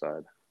player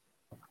side.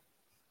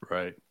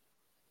 Right.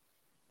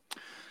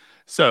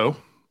 So,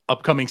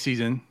 upcoming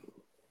season,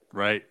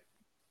 right?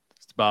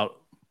 It's about,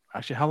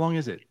 actually, how long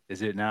is it?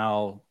 Is it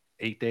now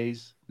 8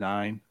 days,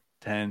 9,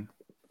 10?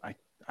 I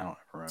don't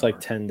remember. It's like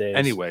 10 days.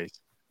 Anyways,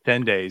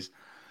 10 days.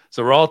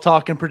 So we're all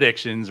talking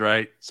predictions,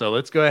 right? So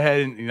let's go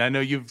ahead and I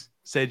know you've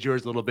said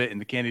yours a little bit in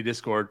the Candy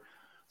Discord.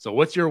 So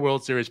what's your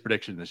World Series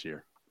prediction this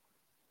year?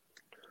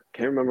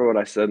 Can't remember what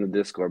I said in the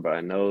Discord, but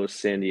I know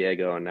San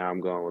Diego, and now I'm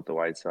going with the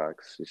White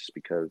Sox just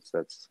because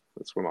that's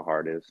where my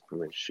heart is. I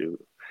mean,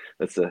 shoot,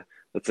 that's a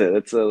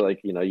like,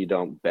 you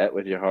don't bet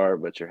with your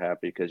heart, but you're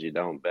happy because you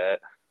don't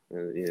bet,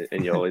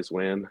 and you always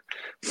win.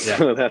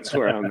 So that's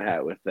where I'm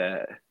at with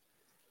that.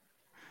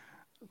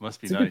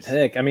 Must be it's nice. A good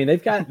pick. I mean,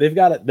 they've got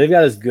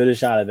as good a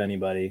shot of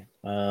anybody.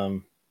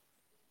 Like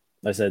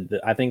I said,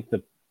 I think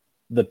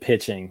the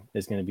pitching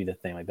is going to be the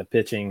thing. Like, the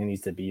pitching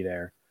needs to be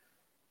there.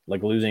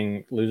 Like,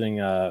 losing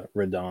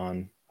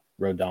Rodon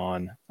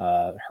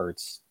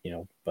hurts,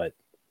 but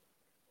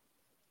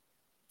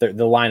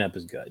the lineup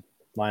is good.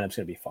 Lineup's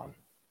going to be fun.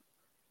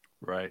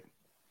 Right.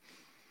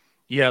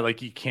 Yeah,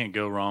 like, you can't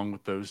go wrong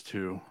with those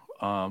two.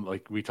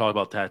 Like, we talked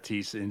about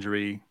Tatis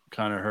injury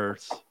kind of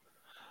hurts.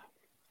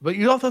 But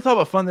you also talk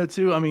about fun, though,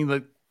 too. I mean,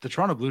 like, the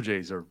Toronto Blue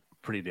Jays are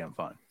pretty damn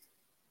fun.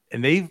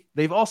 And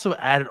they've also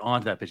added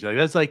on to that pitch. Like,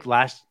 that's like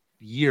last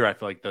year, I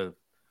feel like the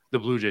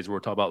Blue Jays, we're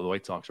talking about the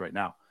White Sox right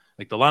now.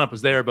 Like, the lineup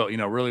was there, but,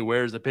 really,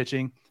 where's the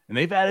pitching? And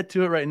they've added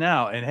to it right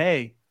now. And,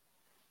 hey,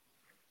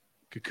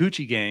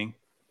 Kikuchi gang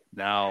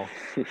now.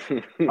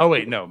 Oh,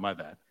 wait, no, my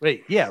bad.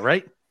 Wait, yeah,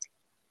 right?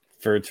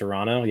 For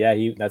Toronto,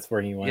 yeah, that's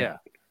where he went.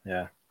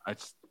 Yeah. I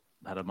just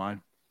had a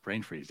mind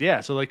brain freeze.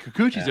 Yeah, so, like,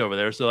 Kikuchi's over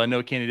there. So I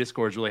know Candy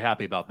Discord is really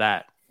happy about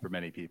that for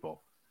many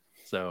people.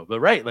 So, but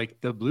right,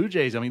 like, the Blue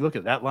Jays, I mean, look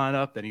at that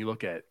lineup. Then you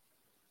look at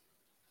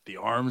the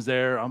arms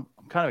there. I'm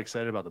kind of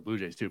excited about the Blue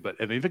Jays, too. But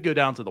if it go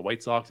down to the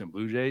White Sox and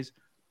Blue Jays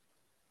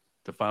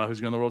to find out who's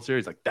going to the World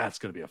Series, like, that's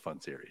going to be a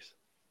fun series.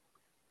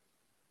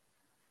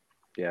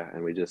 Yeah,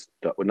 and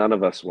none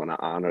of us want to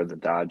honor the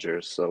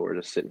Dodgers, so we're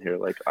just sitting here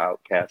like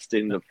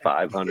outcasting the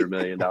 $500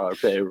 million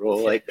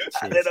payroll. Like,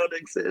 they don't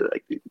exist.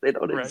 Like, they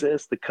don't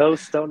exist. The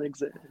coasts don't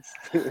exist.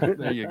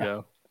 There you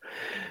go.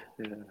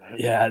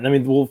 Yeah, I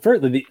mean, well,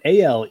 the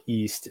AL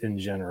East in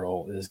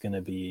general is going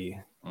to be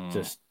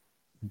just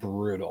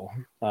brutal.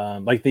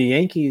 Like, the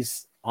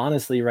Yankees,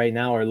 honestly, right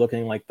now are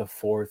looking like the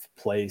 4th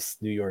place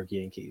New York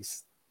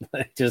Yankees,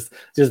 just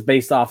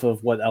based off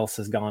of what else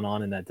has gone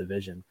on in that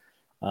division.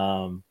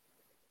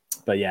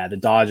 But yeah, the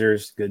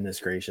Dodgers, goodness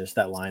gracious,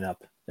 that lineup,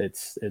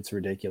 it's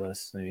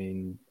ridiculous. I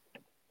mean,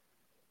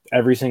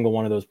 every single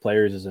one of those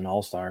players is an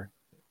all-star.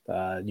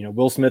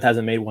 Will Smith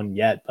hasn't made one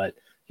yet, but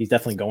he's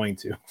definitely going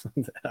to.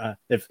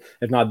 If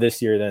not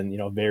this year, then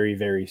very,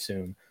 very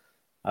soon.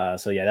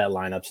 So yeah, that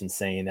lineup's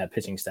insane. That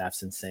pitching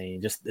staff's insane.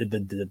 Just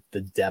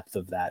the depth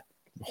of that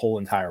whole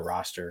entire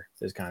roster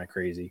is kind of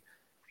crazy.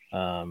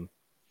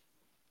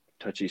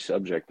 touchy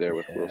subject there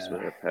with Will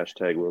Smith.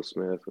 Hashtag Will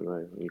Smith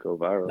and go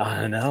viral.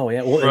 I know.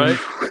 Yeah. Well, right.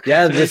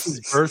 Yeah. Today's This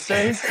his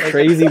birthday.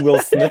 crazy Will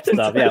Smith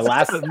stuff.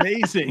 Yeah.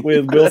 Amazing.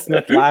 With Will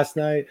Smith last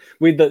night.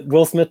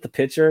 Will Smith, the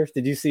pitcher.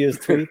 Did you see his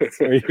tweets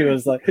where he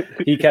was like,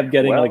 he kept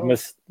getting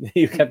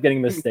he kept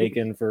getting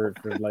mistaken for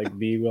like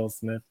the Will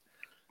Smith.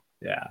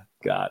 Yeah.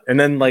 God. And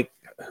then like,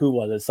 who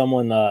was it?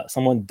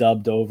 Someone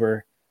dubbed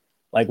over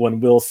like when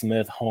Will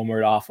Smith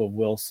homered off of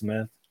Will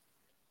Smith.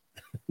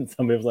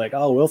 Somebody was like,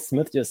 "Oh, Will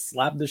Smith just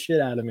slapped the shit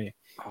out of me,"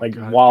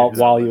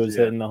 while he was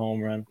hitting the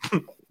home run.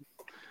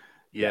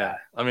 Yeah,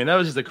 I mean that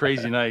was just a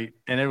crazy night,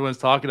 and everyone's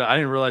talking. I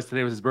didn't realize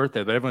today was his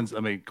birthday, but everyone's,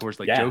 of course,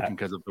 like joking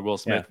because of the Will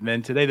Smith. And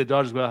then today the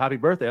Dodgers go, "Happy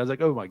birthday!" I was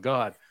like, "Oh my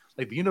god!"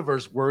 Like the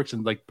universe works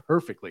and like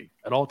perfectly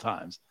at all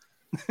times.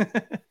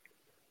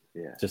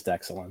 Yeah, just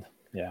excellent.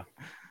 Yeah,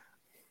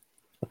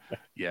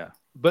 yeah.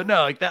 But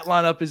no, like that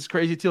lineup is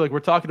crazy too. Like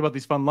we're talking about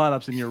these fun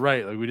lineups, and you're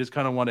right. Like we just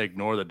kind of want to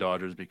ignore the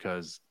Dodgers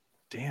because,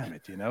 damn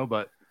it,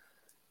 But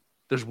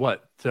there's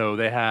what? So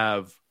they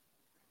have,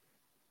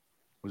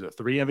 was it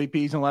 3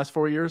 MVPs in the last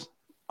 4 years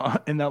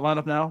in that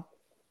lineup now?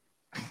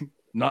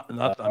 not.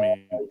 I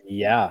mean,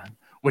 yeah.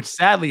 Which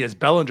sadly is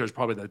Bellinger's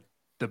probably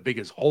the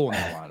biggest hole in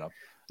the lineup.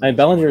 I mean,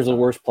 Bellinger's the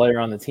worst player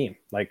on the team.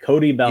 Like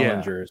Cody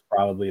Bellinger is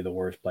probably the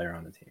worst player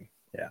on the team.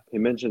 Yeah. He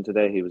mentioned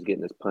today he was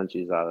getting his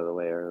punchies out of the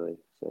way early.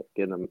 So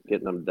getting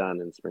them done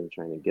in spring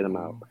training. Get them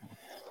out.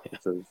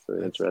 It's an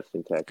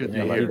interesting tactic.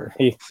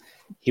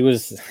 He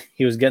was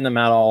getting them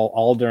out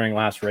all during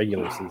last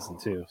regular season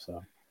too.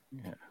 So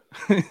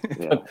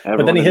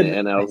but then in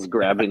the NL is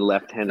grabbing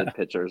left-handed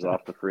pitchers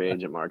off the free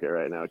agent market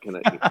right now. Can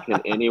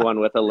anyone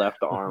with a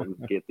left arm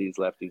get these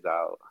lefties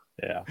out?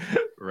 Yeah,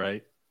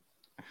 right.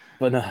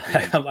 But no,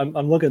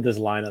 I'm looking at this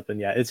lineup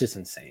and it's just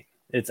insane.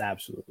 It's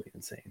absolutely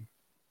insane.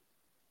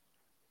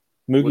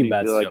 Mookie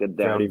Betts feel like a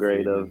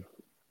downgrade of.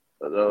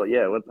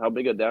 How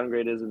big a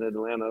downgrade is in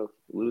Atlanta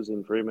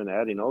losing Freeman,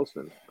 adding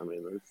Olsen? I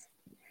mean,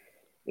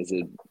 is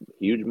it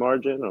huge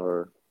margin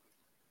or?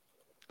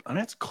 I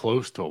mean, it's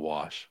close to a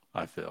wash.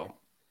 I feel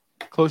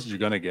close as you're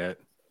gonna get.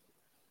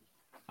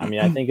 I mean,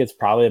 I think it's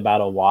probably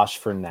about a wash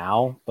for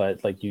now,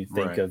 but like you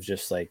think of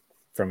just like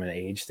from an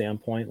age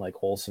standpoint,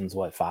 like Olsen's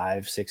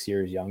 5-6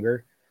 years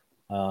younger,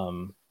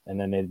 and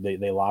then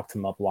they locked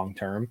him up long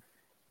term.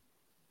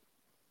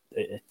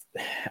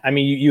 I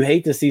mean, you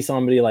hate to see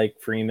somebody like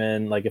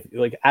Freeman, like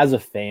as a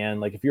fan,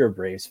 like if you're a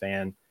Braves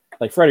fan,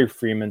 like Freddie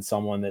Freeman's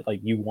someone that like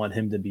you want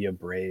him to be a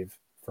Brave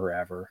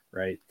forever,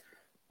 right?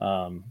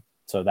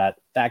 So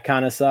that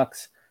kind of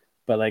sucks,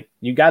 but like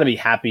you got to be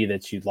happy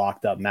that you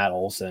locked up Matt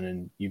Olson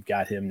and you've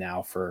got him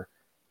now for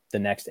the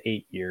next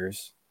 8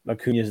 years.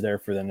 Acuna's there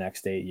for the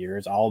next 8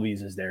 years.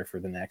 Albies is there for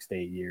the next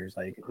 8 years.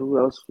 Like who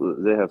else?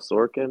 They have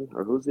Sorkin,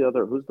 or who's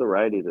the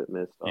righty that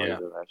missed all of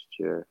it last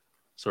year?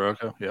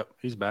 Soroka, yep,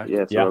 he's back.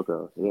 Yeah,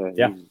 Soroka,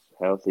 he's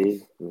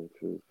healthy.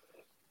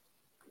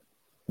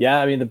 Yeah,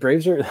 I mean the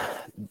Braves are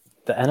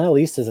the NL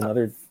East is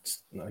another.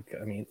 Like,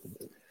 I mean,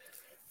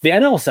 the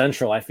NL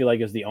Central I feel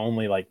like is the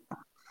only like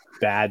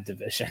bad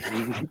division.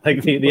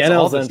 Like the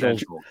NL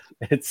Central,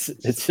 it's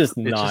just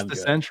not the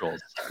good.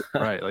 Centrals,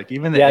 right? Like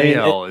even the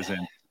AL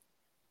isn't.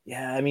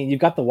 Yeah, I mean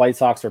you've got the White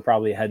Sox are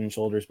probably head and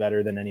shoulders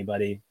better than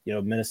anybody.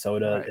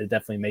 Minnesota it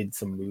definitely made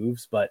some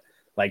moves, but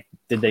like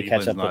did they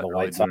catch up with the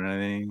White Sox?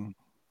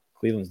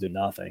 Cleveland's do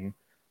nothing.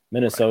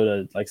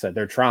 Minnesota, like I said,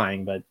 they're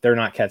trying, but they're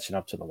not catching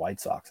up to the White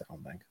Sox, I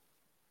don't think.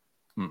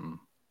 Mm-mm.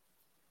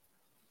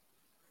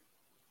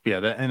 Yeah,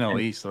 the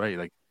NL East, right?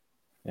 Like,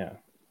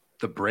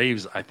 the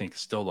Braves, I think,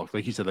 still look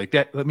like you said, like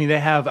that. I mean, they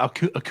have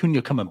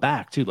Acuna coming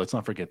back too. Let's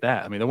not forget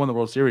that. I mean, they won the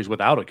World Series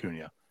without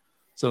Acuna,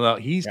 so now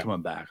he's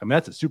coming back. I mean,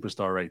 that's a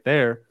superstar right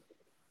there.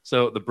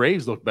 So the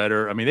Braves look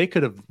better. I mean, they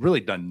could have really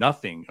done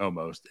nothing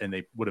almost, and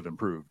they would have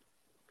improved.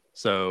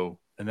 So.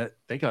 And that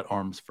they got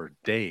arms for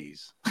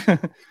days.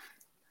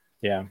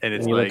 Yeah, and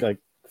it's like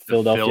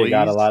Philadelphia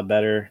got a lot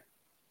better.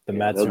 The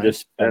Mets are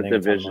just that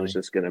division's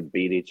just going to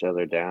beat each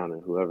other down,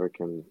 and whoever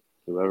can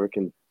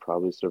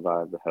probably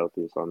survive the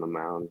healthiest on the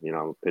mound. I'm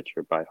a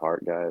pitcher by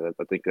heart guy.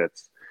 I think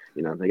that's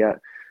they got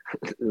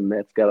the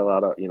Mets got a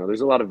lot of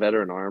there's a lot of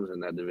veteran arms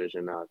in that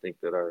division now. I think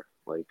that are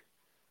like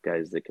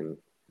guys that can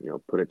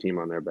put a team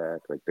on their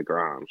back, like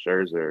DeGrom,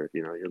 Scherzer.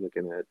 You're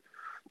looking at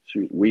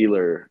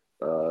Wheeler.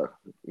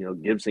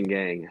 Gibson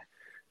gang.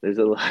 There's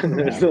a lot.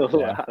 There's a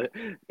lot of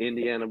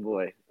Indiana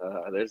boy.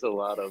 There's a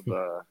lot of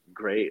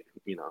great,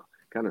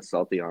 kind of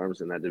salty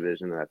arms in that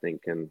division that I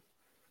think can,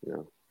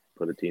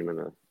 put a team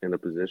in a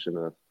position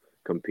to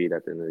compete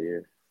at the end of the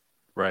year.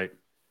 Right.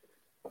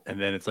 And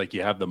then it's like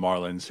you have the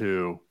Marlins,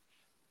 who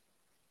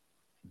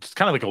it's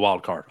kind of like a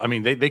wild card. I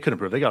mean, they could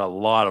improve. They got a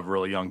lot of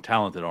really young,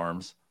 talented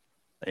arms,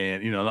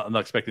 and I'm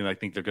not expecting. I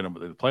think they're going to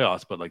the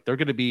playoffs, but like they're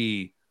going to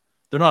be.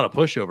 They're not a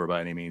pushover by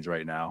any means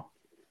right now.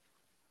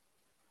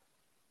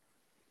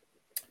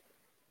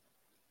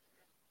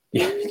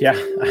 Yeah.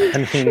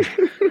 I mean,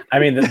 I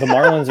mean, the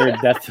Marlins are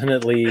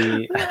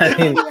definitely. I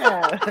mean,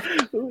 yeah.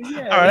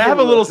 All right, I have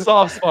a little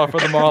soft spot for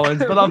the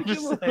Marlins, but I'm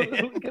just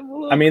saying.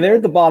 I mean, they're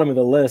at the bottom of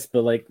the list,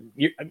 but like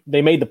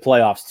they made the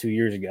playoffs 2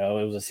 years ago.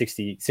 It was a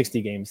 60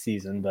 game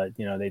season, but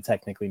they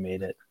technically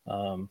made it.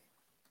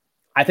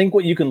 I think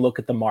what you can look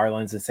at the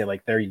Marlins and say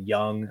like their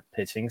young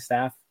pitching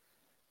staff,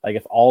 like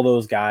if all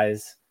those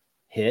guys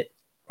hit,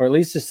 or at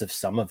least just if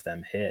some of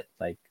them hit,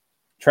 like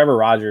Trevor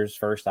Rogers,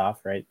 first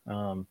off, right,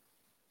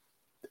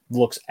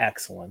 looks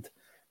excellent.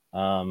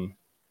 And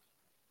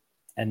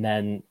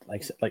then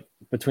like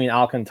between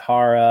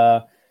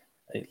Alcantara,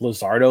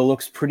 Luzardo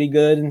looks pretty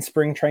good in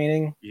spring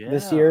training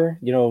this year,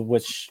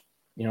 which,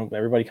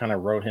 everybody kind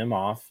of wrote him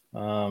off.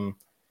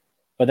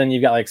 But then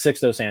you've got like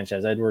Sixto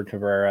Sanchez, Edward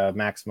Cabrera,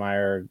 Max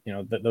Meyer,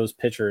 those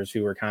pitchers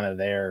who were kind of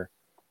there.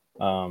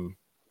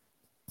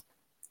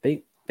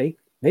 They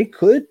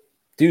could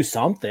do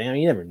something. I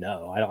mean, you never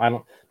know. I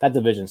don't. That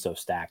division's so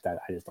stacked. I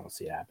just don't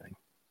see it happening.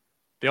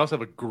 They also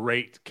have a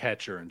great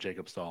catcher in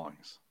Jacob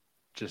Stallings.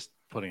 Just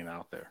putting it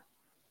out there.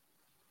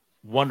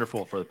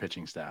 Wonderful for the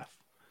pitching staff.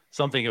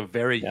 Something a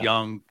very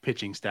young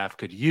pitching staff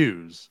could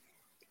use,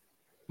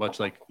 much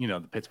like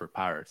the Pittsburgh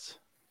Pirates.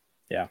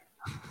 Yeah.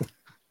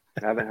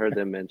 I haven't heard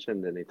them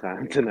mentioned any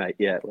time tonight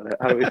yet.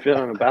 How are we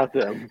feeling about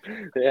them?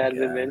 They hadn't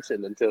been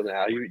mentioned until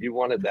now. You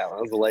wanted that one.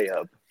 It was a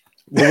layup.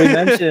 Well,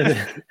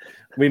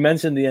 we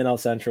mentioned the NL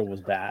Central was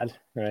bad,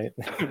 right?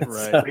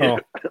 Right.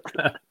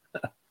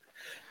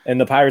 And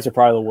the Pirates are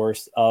probably the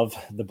worst of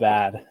the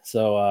bad.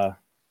 So, I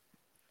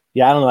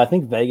don't know. I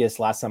think Vegas,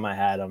 last time I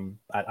had them,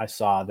 I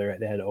saw they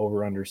had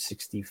over under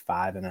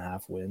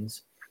 65.5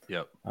 wins.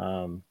 Yep.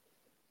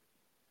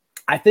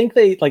 I think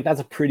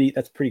that's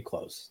pretty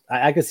close.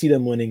 I could see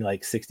them winning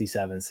like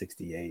 67,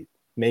 68,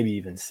 maybe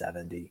even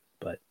 70,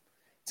 but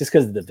just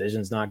because the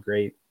division's not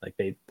great, like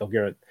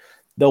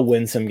they'll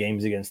win some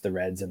games against the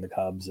Reds and the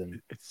Cubs,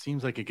 and it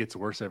seems like it gets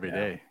worse every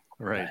day.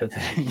 Right.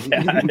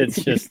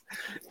 It's just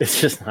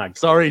not good.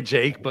 Sorry,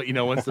 Jake, but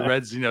once the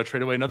Reds,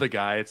 trade away another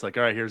guy, it's like,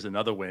 all right, here's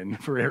another win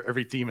for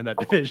every team in that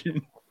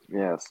division.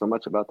 Yeah, so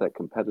much about that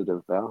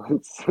competitive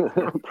balance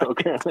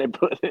program they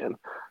put in.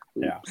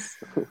 Oops.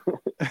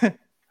 Yeah.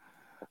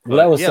 Well,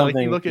 that was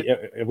something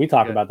we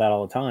talk about that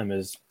all the time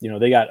is,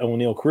 they got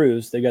O'Neal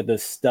Cruz. They got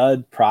this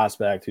stud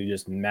prospect who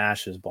just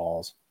mashes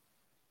balls.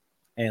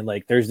 And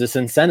like, there's this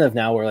incentive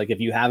now where like, if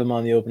you have him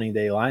on the opening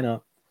day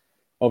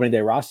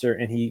roster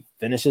and he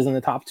finishes in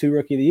the top 2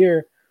 rookie of the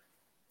year,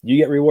 you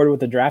get rewarded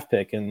with a draft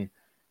pick. And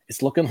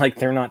it's looking like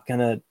they're not going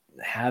to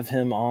have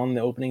him on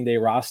the opening day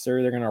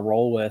roster. They're going to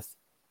roll with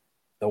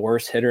the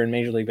worst hitter in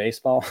Major League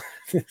Baseball,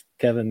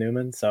 Kevin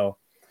Newman. So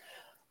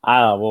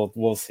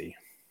we'll see.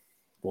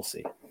 We'll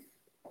see.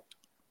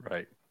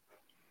 Right.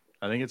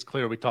 I think it's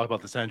clear. We talked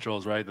about the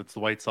Centrals, right? That's the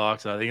White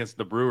Sox. I think it's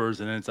the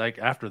Brewers. And then it's like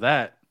after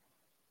that,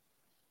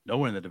 no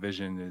one in the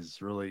division is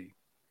really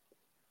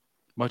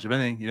much of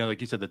anything.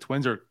 Like you said, the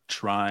Twins are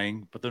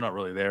trying, but they're not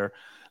really there.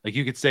 Like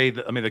you could say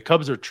that, the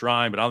Cubs are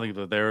trying, but I don't think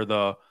that they're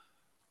the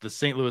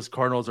St. Louis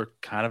Cardinals are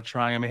kind of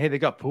trying. I mean, hey, they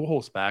got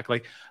Pujols back.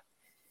 Like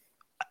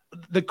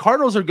the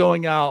Cardinals are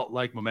going out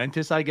like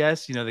momentous, I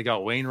guess. They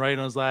got Wainwright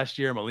on his last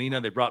year,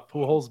 Molina. They brought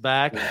Pujols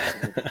back.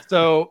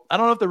 So I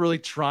don't know if they're really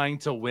trying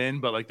to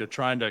win, but like they're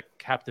trying to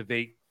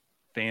captivate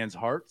fans'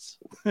 hearts.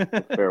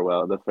 The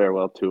farewell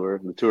tour.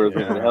 The tour is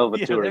a hell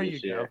of a tour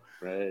this year,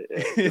 right?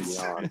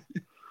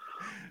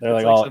 They're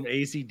like all some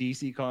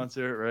AC/DC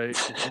concert, right?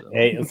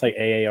 It's like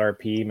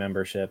AARP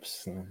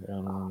memberships.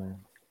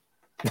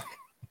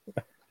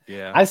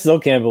 Yeah, I still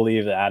can't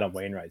believe that Adam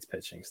Wainwright's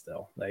pitching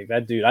still. Like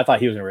that dude, I thought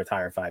he was gonna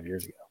retire 5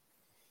 years ago.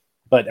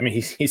 But I mean,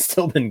 he's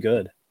still been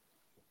good.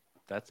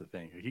 That's the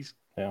thing. He's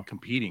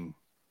competing.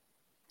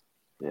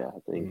 Yeah, I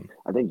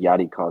think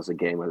Yachty calls the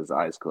game with his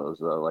eyes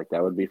closed though. Like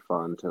that would be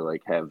fun to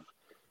like have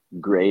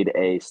grade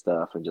A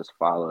stuff and just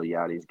follow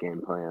Yachty's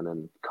game plan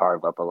and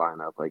carve up a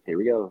lineup. Like here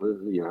we go.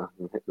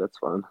 That's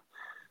fun.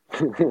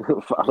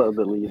 Follow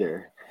the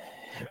leader.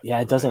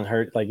 Yeah, it doesn't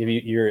hurt. Like if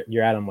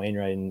you're Adam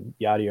Wainwright and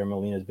Yachty or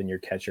Molina has been your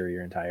catcher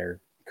your entire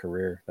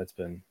career. It's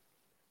been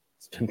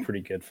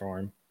pretty good for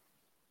him.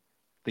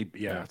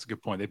 That's a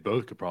good point. They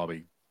both could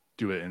probably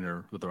do it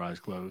with their eyes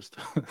closed.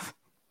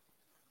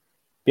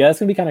 Yeah, that's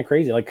gonna be kind of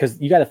crazy. Like,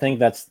 because you got to think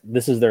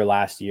this is their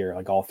last year.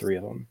 Like all 3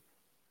 of them.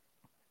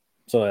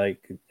 So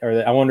like,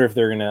 I wonder if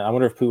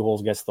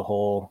Pujols gets the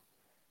whole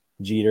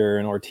Jeter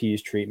and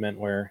Ortiz treatment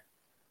where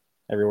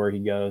everywhere he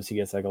goes he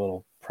gets like a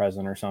little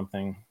present or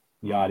something.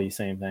 Yachty,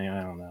 same thing.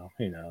 I don't know.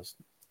 Who knows?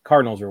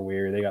 Cardinals are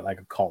weird. They got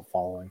like a cult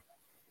following.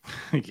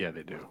 Yeah,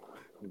 they do.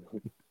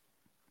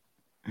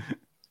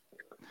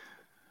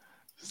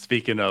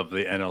 Speaking of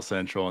the NL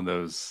Central and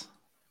those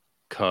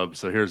Cubs,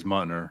 so here's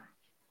Muntner,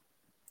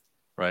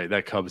 right?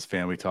 That Cubs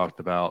fan we talked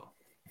about.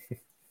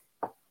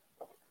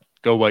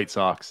 Go White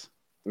Sox.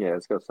 Yeah,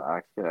 let's go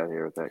Sox. Get out of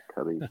here with that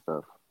Cubby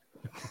stuff.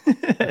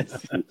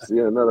 See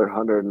another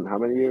 100 in how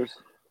many years?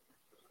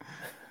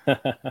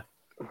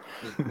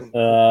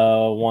 Was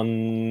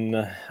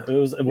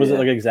it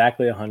like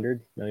exactly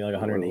 100? Maybe like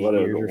 180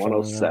 years or something.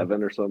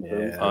 107 or something.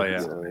 Yeah. Oh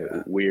yeah.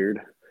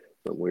 Weird.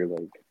 But weird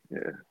like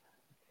Yeah.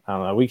 I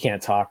don't know. We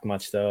can't talk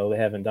much though. They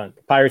haven't done.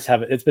 Pirates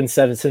have. It's been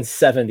since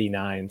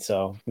 '79,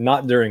 so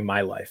not during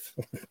my life.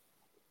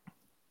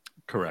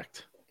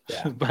 Correct.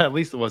 Yeah. But at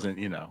least it wasn't,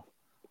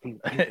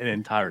 an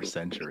entire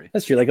century.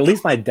 That's true. Like at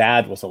least my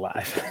dad was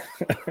alive.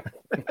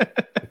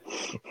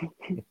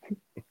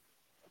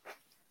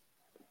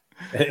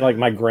 Like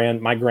my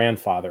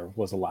grandfather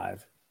was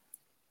alive.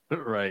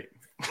 Right.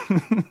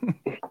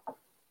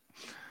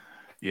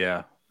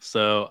 Yeah.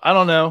 So I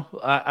don't know.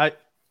 I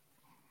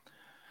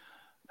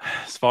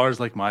as far as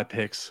like my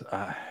picks,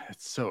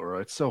 it's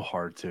so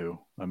hard to.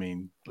 I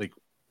mean, like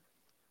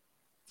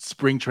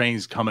spring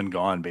training's come and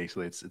gone.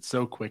 Basically, it's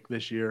so quick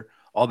this year.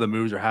 All the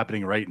moves are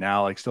happening right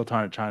now. Like still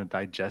trying to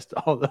digest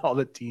all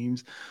the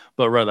teams.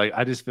 But right, like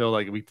I just feel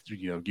like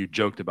you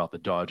joked about the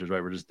Dodgers,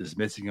 right? We're just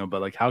dismissing them.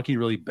 But like, how can you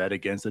really bet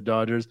against the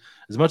Dodgers?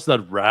 As much as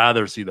I'd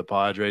rather see the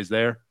Padres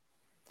there,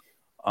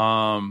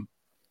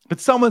 but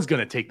someone's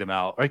gonna take them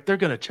out, right? They're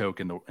gonna choke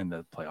in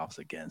the playoffs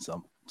again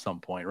some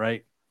point,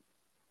 right?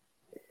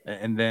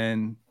 And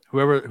then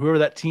whoever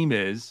that team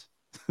is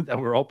that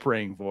we're all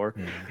praying for,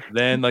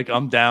 then like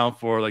I'm down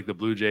for like the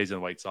Blue Jays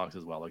and White Sox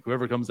as well. Like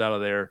whoever comes out of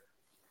there,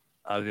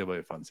 I think it'll be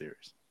a fun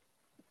series.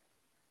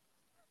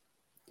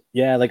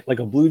 Yeah, like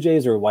a Blue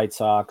Jays or White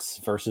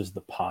Sox versus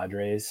the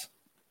Padres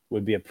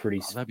would be a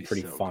pretty so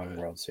fun good.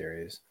 World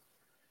Series.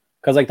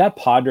 Because like that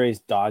Padres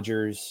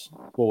Dodgers,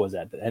 what was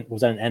that?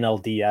 Was that an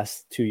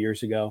NLDS 2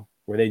 years ago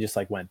where they just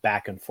like went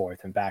back and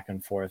forth and back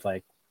and forth?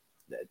 Like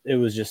it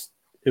was just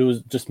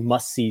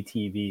must see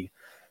TV.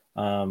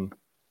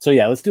 So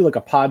yeah, let's do like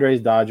a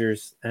Padres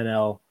Dodgers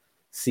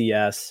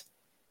NLCS,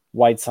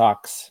 White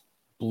Sox,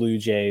 Blue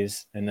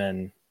Jays, and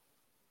then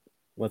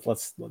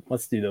let's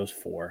do those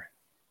four.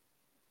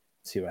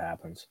 See what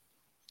happens.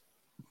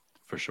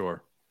 For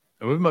sure.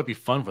 And it might be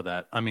fun for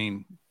that. I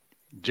mean,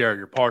 Jarrod,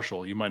 you're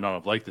partial. You might not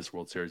have liked this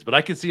World Series, but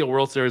I could see a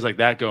World Series like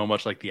that going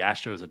much like the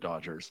Astros and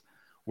Dodgers,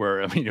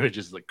 where, I mean, it was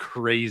just like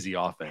crazy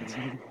offense.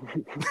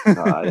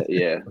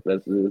 Yeah,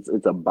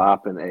 it's a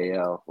bop in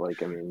AL.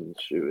 Like, I mean,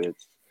 shoot,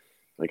 it's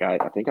like I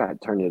think I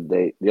had turned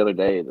the other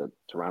day that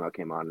Toronto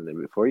came on, and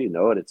then before you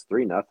know it, it's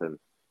 3-0.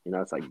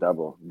 It's like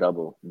double.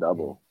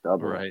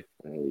 Right.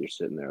 And you're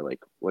sitting there like,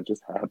 what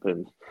just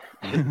happened?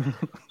 It's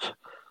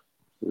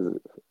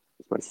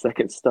my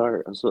second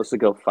start. I'm supposed to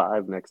go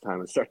 5 next time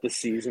and start the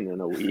season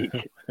in a week.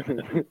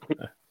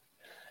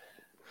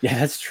 Yeah,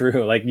 that's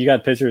true. Like you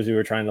got pitchers who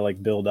are trying to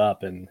like build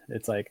up, and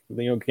it's like,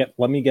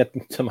 let me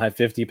get to my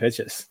 50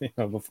 pitches,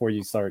 before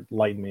you start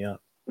lighting me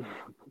up.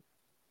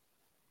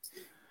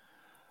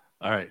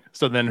 All right.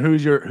 So then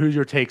who's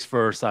your takes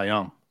for Cy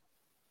Young?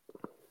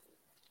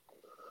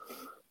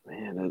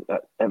 Man,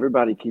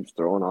 everybody keeps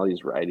throwing all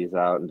these righties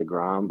out in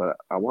DeGrom, but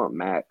I want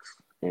Max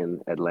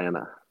in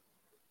Atlanta.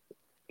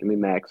 Give me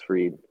Max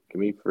Fried. Give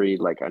me Fried.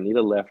 Like, I need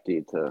a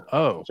lefty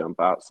to jump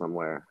out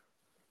somewhere.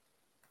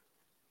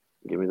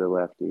 Give me the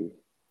lefty.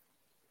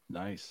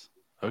 Nice.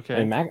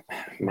 Okay. And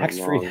Max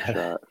Fried he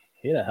had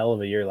a hell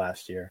of a year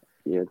last year.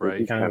 Yeah, right.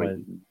 He's kind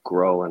of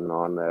growing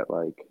on that.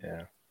 Like,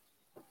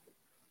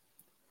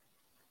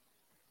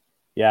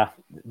 yeah,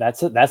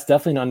 that's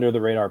definitely an under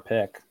the radar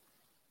pick.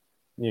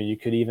 You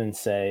could even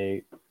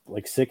say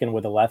like sticking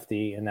with a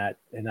lefty in that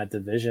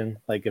division.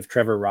 Like if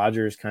Trevor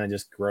Rogers kind of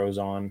just grows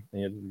on,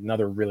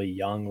 another really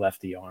young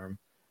lefty arm.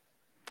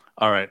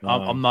 All right,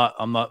 I'm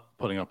not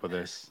putting up with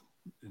this,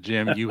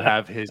 Jim. You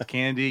have his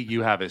candy,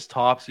 you have his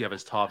tops,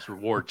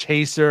 reward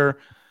chaser.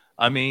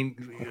 I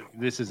mean,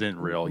 this isn't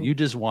real. You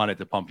just wanted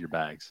to pump your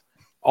bags.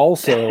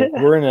 Also,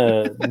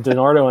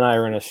 DiNardo and I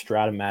are in a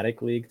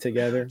Stratomatic league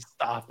together.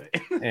 Stop it.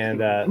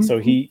 And so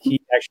he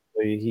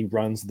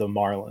runs the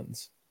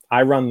Marlins.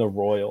 I run the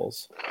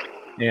Royals.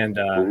 And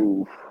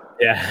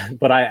yeah,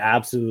 but I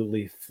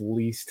absolutely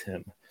fleeced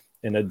him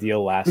in a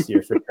deal last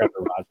year for Trevor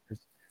Rogers.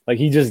 Like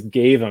he just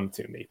gave him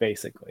to me,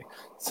 basically.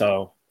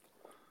 So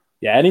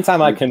yeah,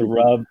 anytime I can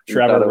rub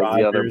Trevor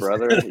Rogers. The other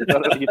brother?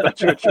 You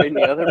thought you were trading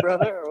the other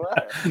brother or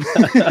what?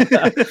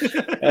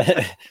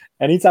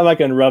 Anytime I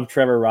can rub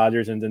Trevor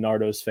Rogers in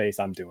DiNardo's face,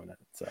 I'm doing it.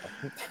 So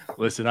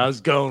listen, I was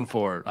going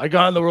for it. I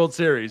got in the World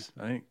Series.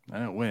 I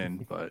didn't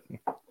win, but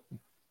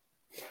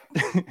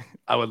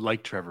I would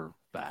like Trevor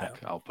back.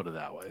 Yeah. I'll put it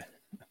that way.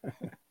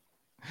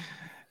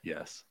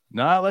 Yes.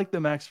 No, I like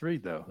the Max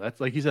Fried though. That's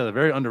like you said, a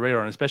very underrated,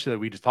 and especially that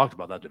we just talked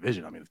about that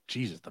division. I mean,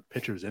 Jesus, the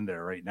pitcher's in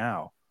there right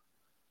now.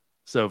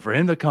 So for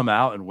him to come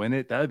out and win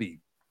it, that'd be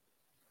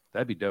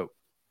dope.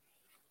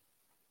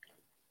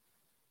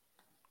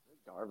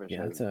 Darvish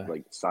has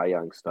like Cy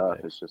Young stuff.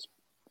 It's just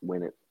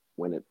when it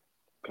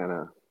kind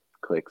of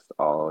clicks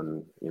all,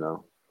 and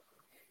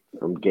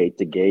from gate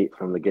to gate,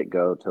 from the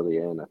get-go till the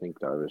end. I think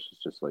Darvish is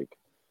just like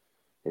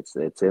it's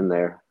in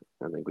there.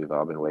 I think we've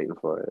all been waiting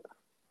for it.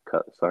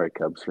 Sorry,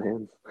 Cubs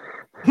fans.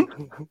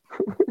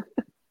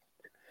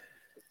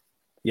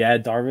 Yeah,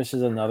 Darvish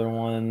is another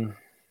one.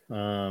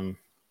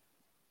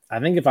 I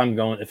think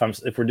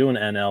if we're doing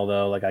NL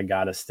though, like I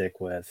gotta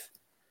stick with.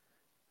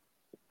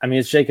 I mean,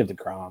 it's Jacob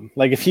deGrom.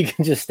 Like if he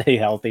can just stay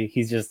healthy,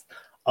 he's just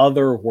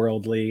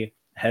otherworldly,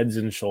 heads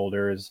and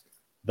shoulders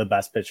the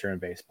best pitcher in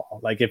baseball,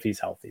 like if he's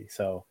healthy.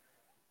 So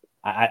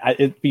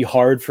it'd be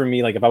hard for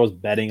me. Like if I was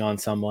betting on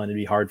someone, it'd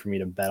be hard for me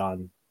to bet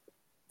on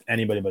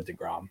anybody but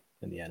DeGrom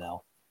in the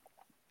NL.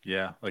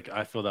 Yeah, like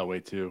I feel that way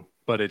too.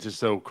 But it's just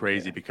so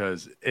crazy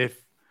because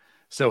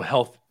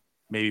health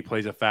maybe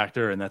plays a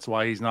factor and that's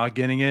why he's not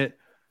getting it.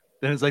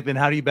 Then it's like, then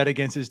how do you bet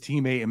against his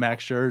teammate and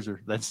Max Scherzer?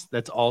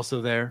 That's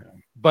also there.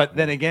 But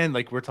then again,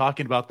 like we're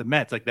talking about the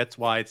Mets, like that's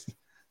why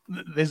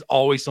there's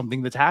always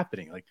something that's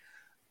happening. Like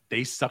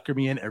they sucker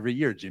me in every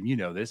year, Jim. You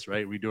know this,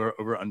 right? We do our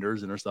over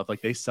unders and our stuff.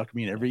 Like they suck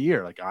me in every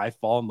year. Like I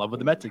fall in love with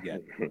the Mets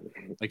again.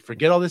 Like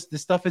forget all this.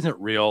 This stuff isn't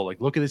real. Like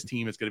look at this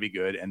team; it's going to be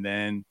good, and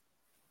then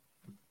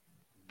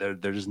they're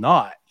just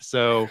not.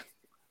 So,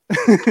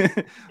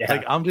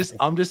 like I'm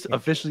just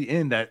officially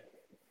in that.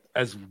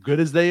 As good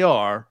as they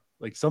are,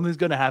 like something's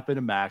going to happen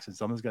to Max and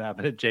something's going to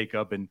happen to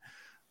Jacob, and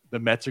the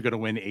Mets are going to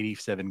win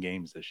 87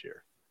 games this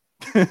year,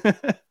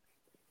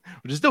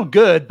 which is still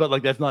good, but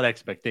like that's not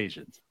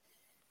expectations.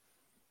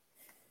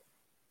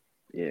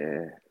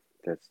 Yeah,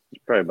 that's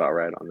probably about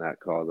right on that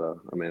call, though.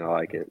 I mean, I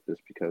like it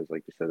just because,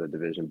 like you said, the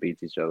division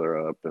beats each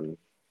other up, and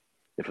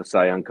if a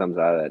Cy Young comes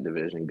out of that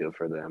division, good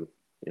for them.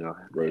 You know,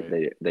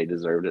 they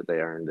deserved it, they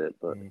earned it.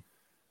 But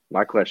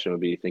my question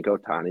would be, you think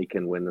Ohtani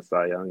can win the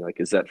Cy Young? Like,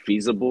 is that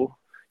feasible?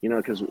 You know,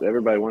 because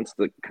everybody wants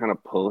to kind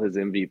of pull his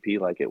MVP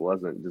like it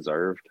wasn't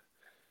deserved.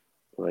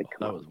 Like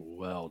that was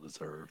well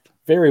deserved,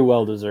 very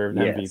well deserved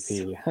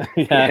MVP.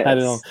 Yes. I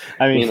don't.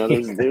 I mean, you know,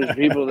 there's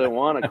people that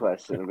want to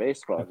question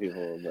baseball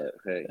people, but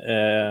hey,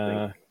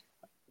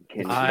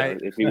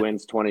 if he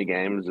wins 20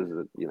 games,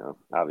 is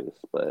obvious.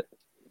 But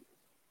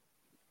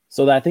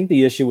so I think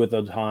the issue with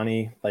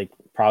Ohtani, like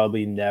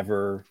probably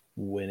never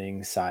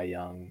winning Cy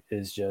Young,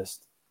 is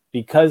just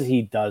because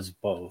he does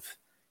both.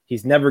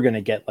 He's never going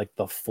to get like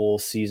the full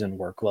season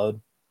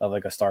workload of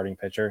like a starting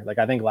pitcher. Like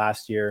I think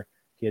last year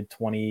he had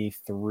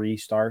 23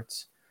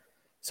 starts.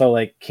 So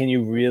like, can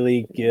you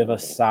really give a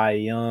Cy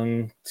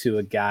Young to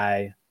a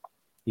guy?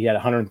 He had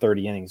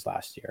 130 innings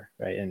last year,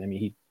 right? And I mean,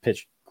 he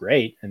pitched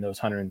great in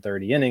those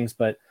 130 innings,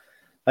 but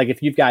like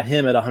if you've got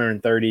him at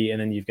 130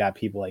 and then you've got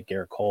people like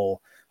Garrett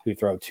Cole who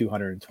throw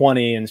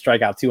 220 and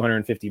strike out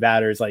 250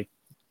 batters, like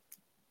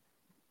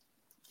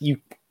you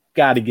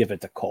got to give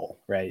it to Cole,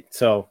 right?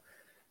 So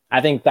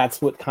I think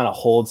that's what kind of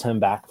holds him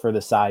back for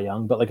the Cy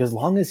Young. But like, as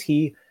long as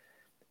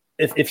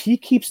if he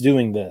keeps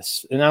doing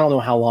this, and I don't know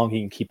how long he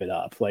can keep it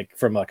up, like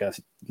from like a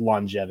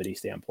longevity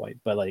standpoint,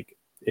 but like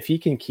if he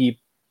can keep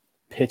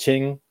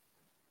pitching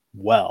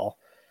well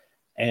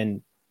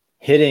and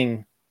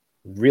hitting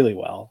really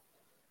well,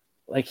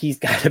 like he's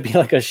got to be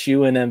like a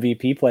shoe-in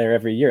MVP player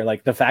every year.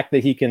 Like the fact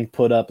that he can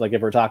put up, like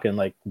if we're talking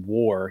like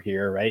WAR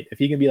here, right? If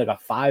he can be like a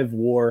 5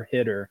 WAR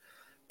hitter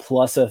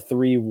plus a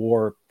 3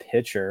 WAR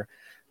pitcher,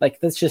 like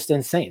that's just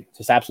insane.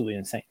 Just absolutely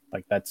insane.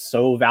 Like that's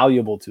so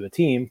valuable to a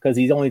team because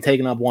he's only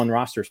taken up 1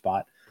 roster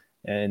spot.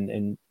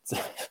 And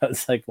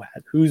it's like,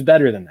 who's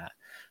better than that?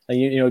 Like,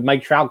 you know,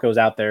 Mike Trout goes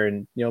out there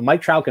and, you know,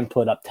 Mike Trout can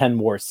put up 10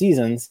 more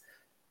seasons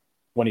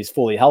when he's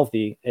fully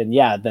healthy. And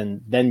yeah,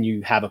 then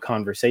you have a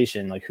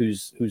conversation like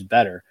who's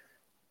better.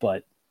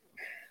 But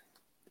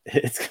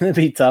it's going to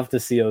be tough to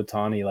see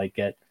Ohtani like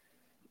get,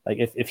 like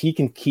if he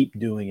can keep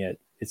doing it,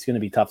 it's going to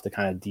be tough to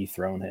kind of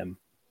dethrone him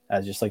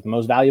as just like the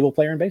most valuable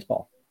player in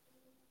baseball.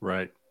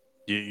 Right.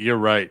 You're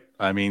right.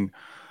 I mean,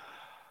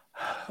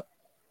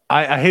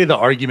 I hated the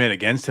argument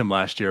against him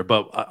last year,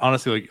 but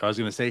honestly, like I was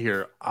going to say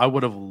here, I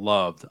would have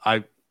loved,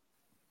 I'm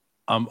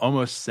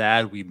almost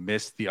sad we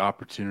missed the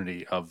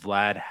opportunity of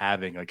Vlad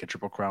having like a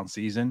Triple Crown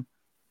season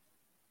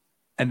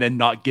and then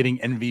not getting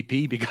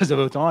MVP because of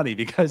Ohtani,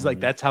 because like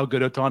that's how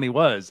good Ohtani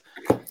was.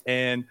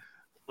 And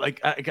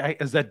like,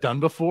 has that done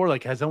before?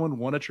 Like, has someone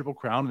won a Triple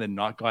Crown and then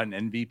not gotten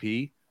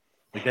MVP?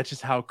 Like, that's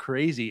just how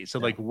crazy. So,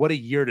 like, what a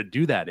year to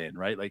do that in,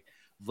 right? Like,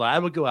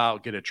 Vlad would go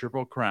out, get a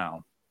Triple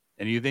Crown,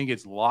 and you think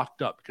it's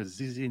locked up because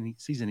the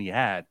season he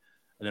had.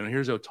 And then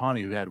here's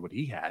Ohtani, who had what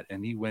he had,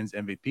 and he wins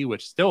MVP,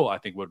 which still I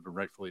think would have been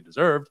rightfully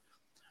deserved.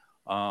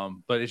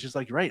 But it's just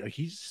like, right, like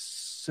he's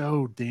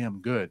so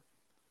damn good.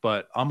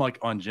 But I'm like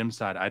on Jim's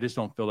side, I just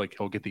don't feel like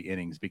he'll get the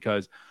innings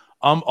because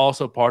I'm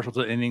also partial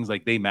to innings.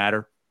 Like, they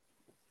matter.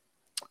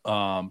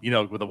 You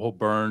know, with the whole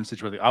Burns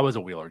situation, I was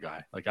a Wheeler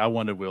guy. Like, I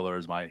wanted Wheeler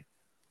as my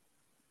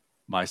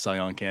Cy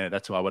Young candidate.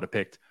 That's who I would have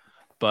picked.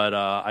 But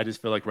I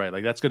just feel like, right,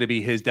 like that's going to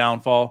be his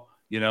downfall.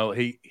 You know,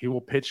 he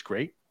will pitch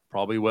great,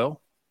 probably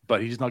will,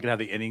 but he's not going to have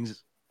the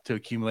innings to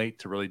accumulate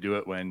to really do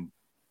it when,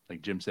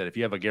 like Jim said, if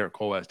you have a Garrett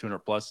Cole has 200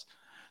 plus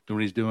doing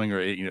what he's doing,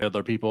 or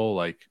other people,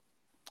 like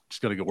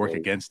just going to go work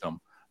against them.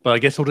 But I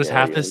guess he'll just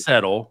have to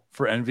settle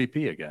for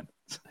MVP again.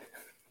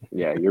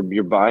 Yeah,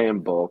 you're buying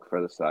bulk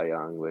for the Cy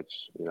Young,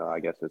 which, you know, I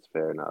guess it's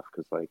fair enough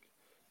because, like,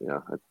 you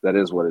know, that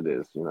is what it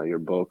is. You know, you're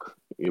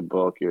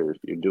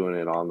doing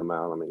it on the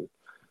mound. I mean,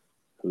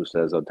 who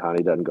says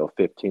Ohtani doesn't go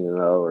 15-0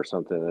 or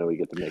something, and then we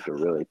get to make a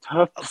really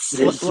tough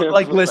decision?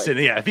 Like, listen,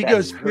 yeah, if he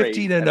goes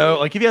 15-0,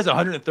 like if he has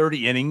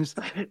 130 innings,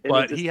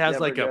 but he has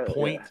like a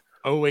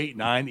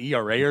 0.89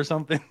 ERA or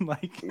something.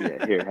 Like,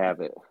 yeah, here, have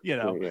it. You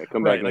know, yeah,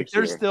 come right? back Like, next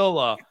there's year.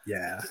 still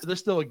yeah, there's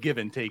still a give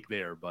and take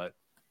there, but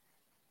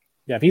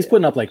yeah. If he's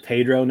putting up like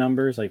Pedro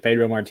numbers, like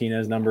Pedro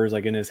Martinez numbers,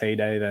 like in his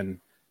heyday,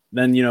 then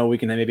we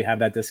can maybe have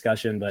that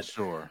discussion. But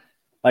sure,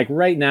 like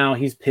right now,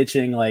 he's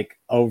pitching like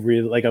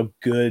a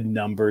good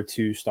number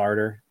 2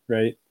 starter,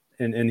 right?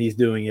 And he's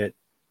doing it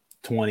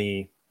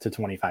 20 to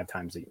 25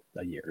 times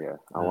a year. Yeah,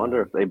 I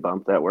wonder if they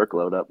bump that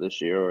workload up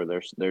this year, or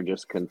they're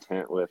just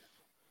content with.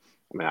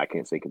 I mean, I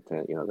can't say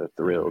content. They're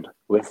thrilled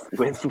with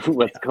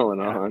what's going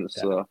on.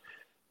 So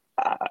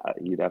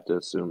you'd have to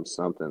assume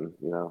something,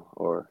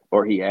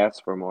 or he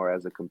asks for more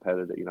as a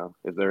competitor.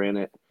 If they're in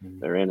it,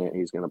 they're in it.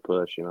 He's going to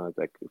push. If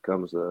that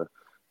becomes a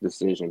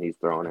decision, he's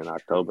throwing in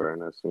October,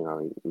 and it's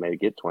he may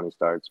get 20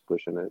 starts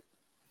pushing it.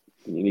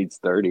 He needs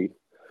 30.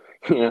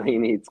 He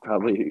needs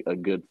probably a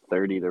good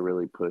 30 to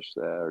really push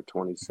that, or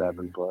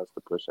 27 plus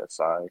to push that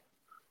side.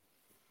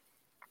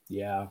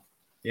 Yeah.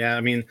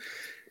 I mean,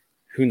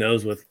 who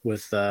knows with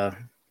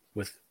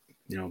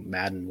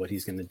Madden what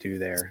he's going to do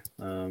there.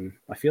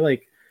 I feel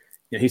like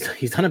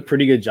he's done a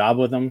pretty good job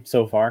with them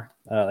so far.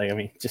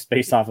 Just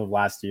based off of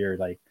last year,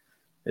 like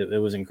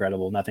it was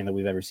incredible. Nothing that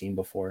we've ever seen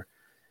before.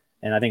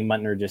 And I think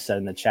Muntner just said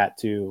in the chat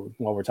too,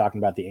 while we're talking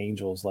about the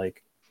Angels,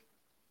 like,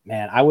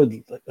 man,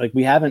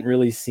 we haven't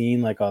really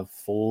seen like a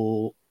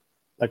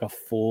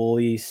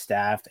fully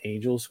staffed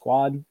Angels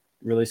squad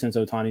really since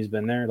Ohtani's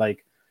been there.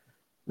 Like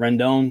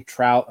Rendon,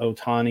 Trout,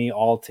 Ohtani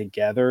all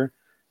together,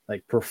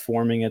 like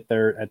performing at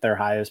their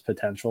highest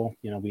potential.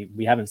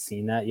 We haven't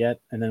seen that yet.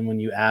 And then when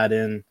you add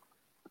in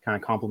kind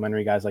of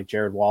complimentary guys like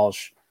Jared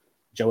Walsh,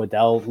 Joe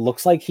Adell,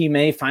 looks like he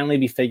may finally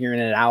be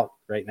figuring it out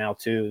right now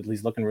too.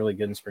 He's looking really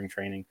good in spring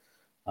training.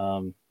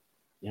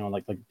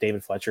 Like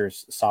David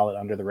Fletcher's solid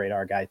under the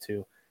radar guy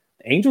too.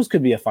 The Angels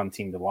could be a fun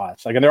team to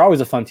watch. Like, and they're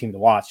always a fun team to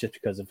watch just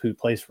because of who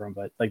plays for them.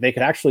 But like, they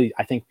could actually,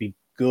 I think, be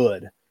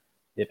good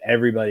if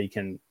everybody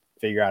can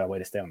figure out a way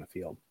to stay on the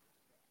field.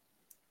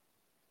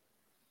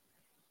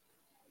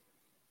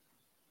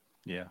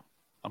 Yeah,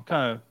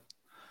 I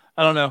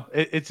don't know.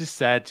 It's just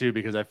sad too,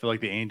 because I feel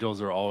like the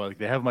Angels are all like,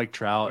 they have Mike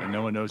Trout and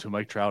no one knows who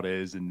Mike Trout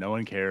is and no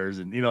one cares,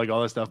 and like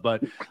all this stuff.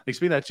 But like,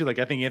 speaking of that too, like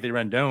I think Anthony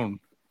Rendon,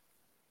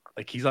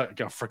 like he's like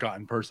a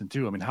forgotten person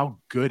too. I mean, how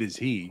good is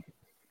he?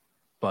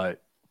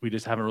 But we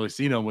just haven't really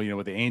seen him,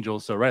 with the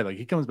Angels. So right, like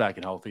he comes back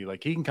and healthy,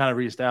 like he can kind of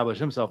reestablish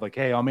himself. Like,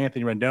 hey, I'm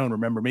Anthony Rendon.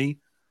 Remember me?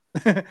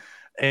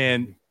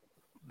 And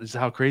this is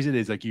how crazy it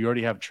is. Like, you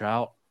already have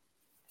Trout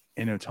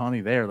and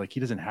Ohtani there. Like, he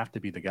doesn't have to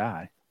be the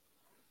guy.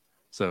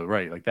 So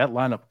right, like that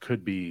lineup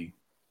could be,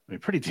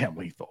 pretty damn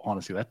lethal.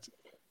 Honestly, that's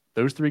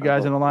those 3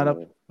 guys in a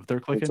lineup. If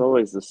they're clicking, it's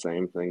always the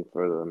same thing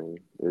for them.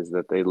 Is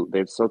that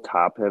they're so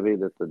top heavy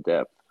that the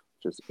depth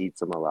just eats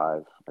them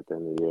alive at the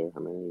end of the year.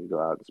 You go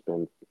out and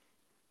spend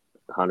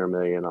 $100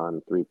 million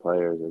on 3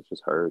 players, it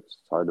just hurts.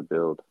 It's hard to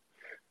build.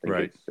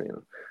 Right.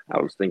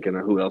 I was thinking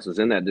of who else is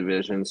in that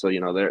division. So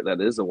that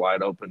is a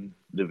wide open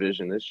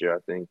division this year. I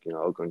think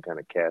Oakland kind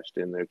of cashed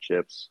in their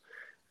chips.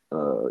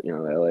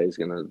 LA is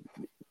going to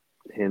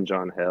hinge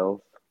on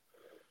health.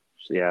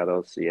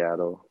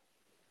 Seattle.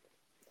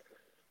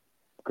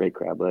 Great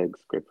crab legs,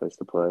 great place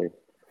to play.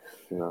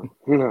 You know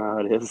how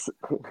it is.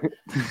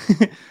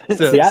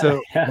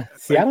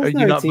 Seattle's are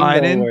you not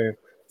buying in?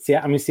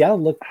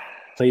 Seattle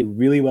played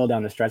really well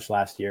down the stretch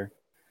last year.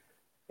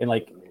 And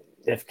like,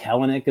 if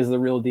Kelenic is the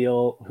real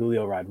deal,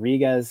 Julio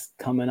Rodriguez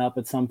coming up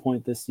at some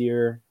point this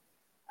year,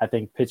 I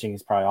think pitching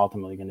is probably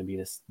ultimately going to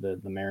be the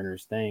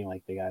Mariners thing.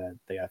 Like they gotta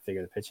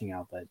figure the pitching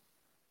out. But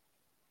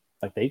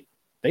like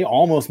they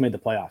almost made the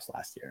playoffs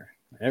last year.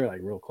 They were like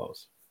real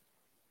close.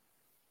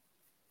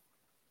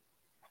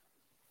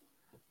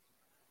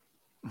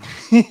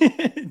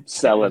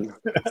 Selling.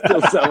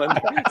 Still selling.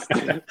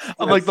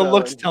 I'm like, the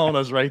look's telling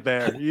us right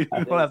there. You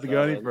don't have to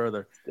go any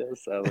further. Still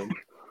selling.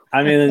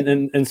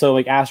 And so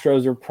like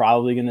Astros are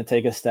probably going to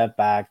take a step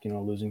back,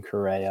 losing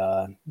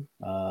Correa.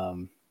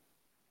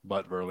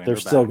 But Verlander, they're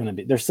still going to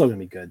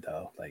be good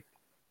though. Like,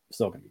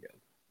 still going to be good.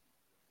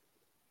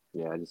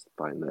 Yeah, I just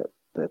find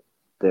that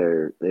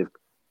they've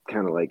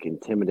kind of like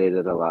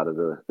intimidated a lot of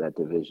that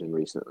division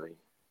recently.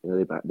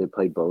 They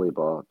played bully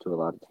ball to a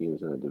lot of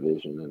teams in the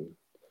division,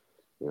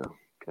 and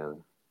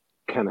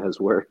kind of has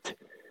worked.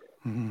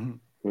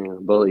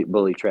 Mm-hmm.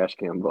 Bully trash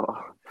can ball.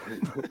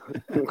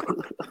 I'm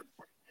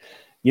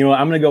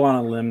going to go on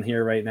a limb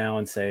here right now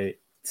and say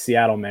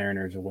Seattle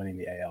Mariners are winning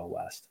the AL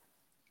West.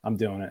 I'm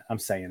doing it. I'm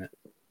saying it.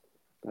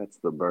 That's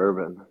the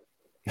bourbon.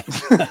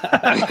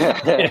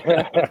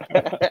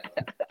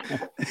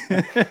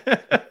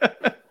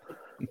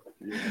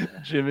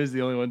 Jim is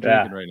the only one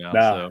drinking right now.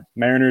 So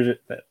Mariners,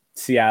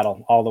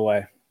 Seattle, all the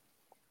way.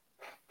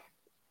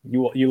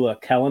 You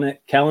look,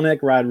 Kelenic,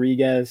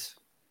 Rodriguez,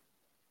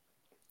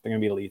 they're gonna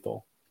be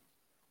lethal.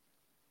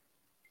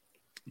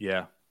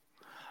 Yeah,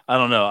 I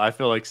don't know. I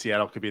feel like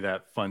Seattle could be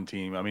that fun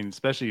team.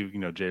 Especially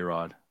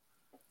Jarrod.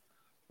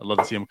 I'd love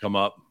to see him come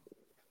up.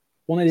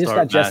 Well, they just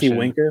got Jesse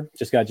Winker.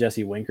 Just got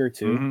Jesse Winker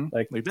too. Mm-hmm.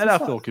 Like that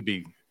outfield could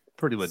be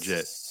pretty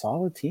legit.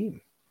 Solid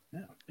team.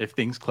 if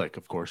things click,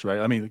 of course, right?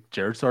 I mean,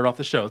 Jarrod started off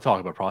the show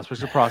talking about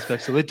prospects are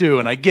prospects, so they do,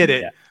 and I get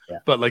it. Yeah.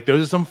 But like,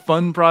 those are some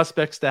fun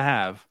prospects to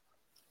have.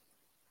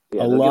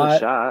 Yeah, A they'll lot. get a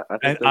shot. I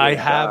think And they'll I get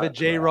a have shot. a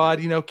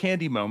J-Rod,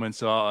 candy moment,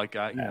 so like,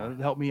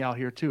 help me out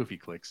here too if he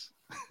clicks.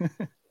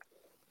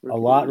 A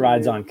lot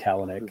rides on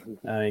Kellenick.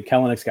 I mean,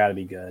 Kellenick's got to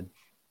be good.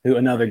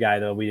 Another guy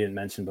though we didn't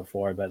mention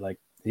before, but like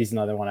he's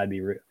another one I'd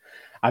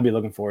be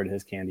looking forward to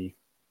his candy,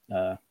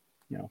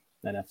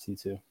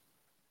 NFT too.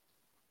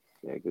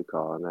 Yeah, good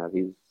call on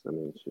that.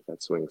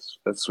 That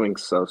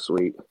swing's so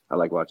sweet. I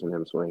like watching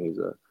him swing.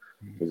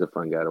 He's a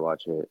fun guy to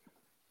watch hit.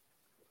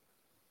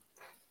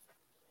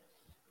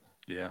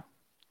 Yeah.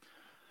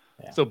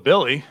 So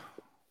Billy,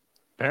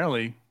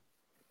 apparently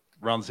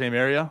around the same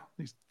area.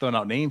 He's throwing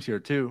out names here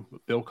too.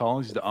 Bill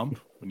Collins, he's the ump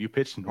when you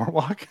pitched in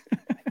Norwalk.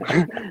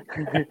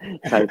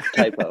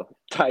 Typo,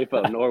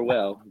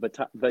 Norwell,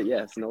 but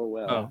yes,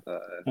 Norwell,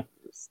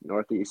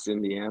 Northeast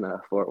Indiana,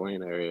 Fort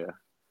Wayne area.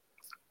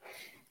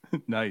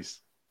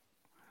 Nice.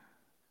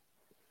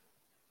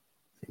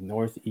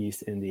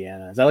 Northeast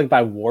Indiana. Is that like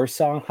by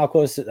Warsaw? How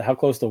close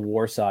to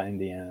Warsaw,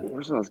 Indiana?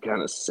 Warsaw's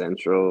kind of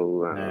central.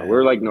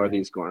 We're like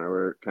northeast corner.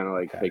 We're kind of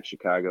like take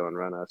Chicago and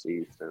run us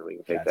east, and we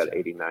can take that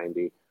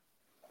 80-90.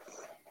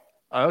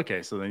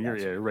 Okay, so then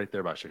you're right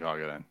there by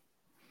Chicago then.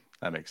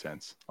 That makes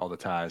sense. All the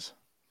ties.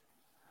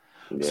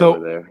 Yeah, so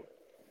we're there.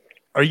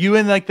 Are you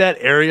in like that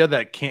area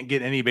that can't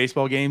get any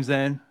baseball games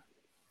then?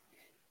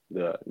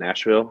 The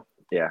Nashville?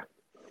 Yeah.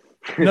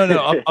 No.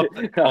 Up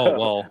oh,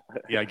 well,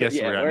 yeah, I guess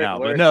we're at now.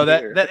 But no,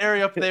 that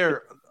area up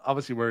there,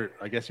 obviously where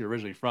I guess you're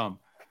originally from.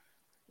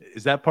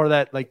 Is that part of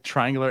that like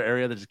triangular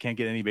area that just can't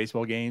get any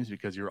baseball games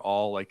because you're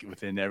all like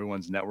within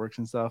everyone's networks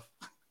and stuff?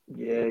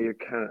 Yeah, you're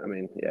kind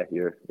of,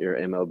 your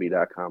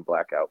MLB.com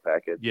blackout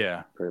package.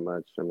 Yeah. Pretty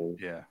much.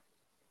 Yeah.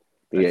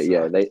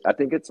 Yeah. I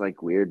think it's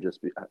like weird.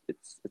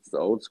 It's the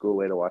old school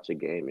way to watch a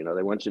game.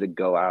 They want you to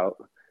go out,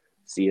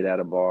 see it at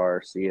a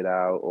bar, see it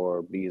out,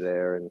 or be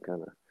there and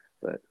kind of.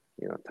 But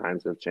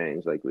times have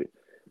changed. Like we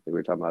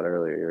were talking about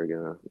earlier, you're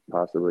gonna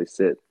possibly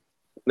sit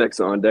next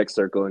to on deck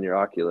circle in your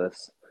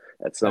Oculus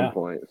at some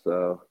point.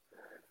 So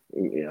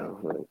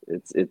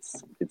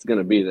it's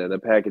gonna be there. The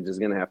package is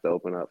gonna have to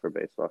open up for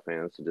baseball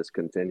fans to just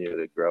continue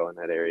to grow in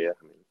that area.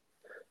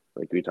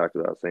 Like we talked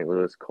about, St.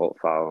 Louis cult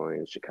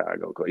following,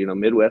 Chicago.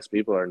 Midwest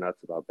people are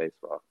nuts about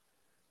baseball.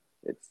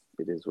 It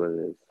is what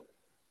it is.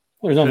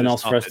 Well, there's nothing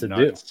else for us to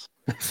do.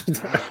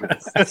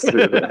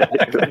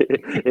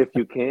 If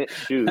you can't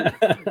shoot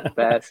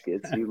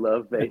baskets, you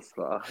love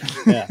baseball.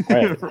 Yeah,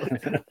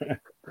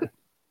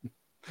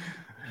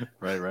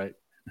 right.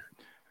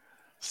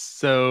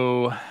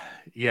 So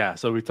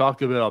we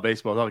talked a bit about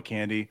baseball, talked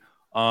candy.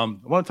 I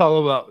want to talk a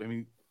little about,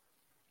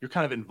 you're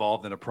kind of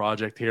involved in a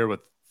project here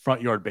with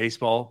Frontyard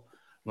Baseball.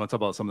 We want to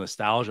talk about some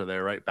nostalgia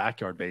there, right?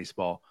 Backyard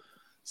baseball.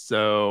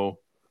 So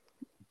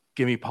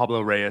give me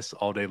Pablo Reyes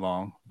all day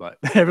long, but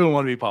everyone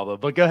want to be Pablo.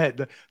 But go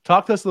ahead.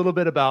 Talk to us a little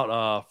bit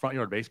about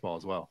Frontyard Baseball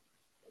as well.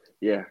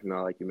 Yeah,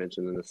 no, like you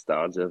mentioned, the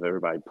nostalgia of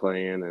everybody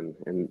playing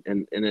and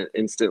it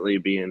instantly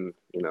being,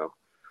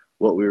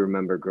 what we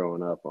remember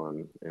growing up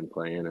on and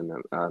playing and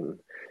on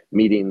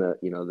meeting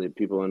the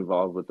people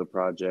involved with the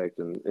project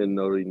and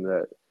noting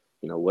that,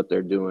 what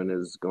they're doing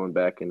is going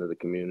back into the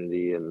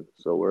community. And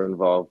so we're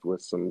involved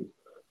with some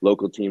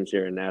local teams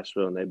here in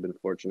Nashville, and they've been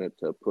fortunate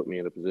to put me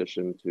in a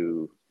position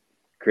to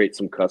create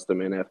some custom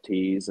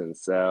NFTs and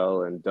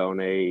sell and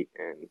donate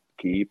and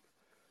keep.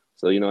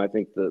 So, I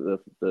think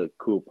the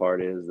cool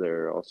part is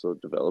they're also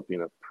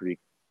developing a pretty,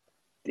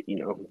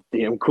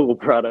 damn cool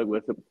product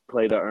with a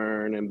play to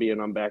earn and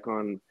being back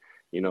on,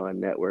 a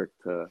network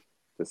to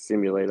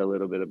simulate a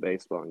little bit of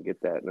baseball and get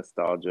that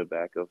nostalgia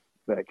back of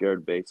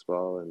backyard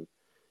baseball. And,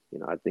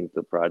 I think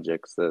the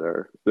projects that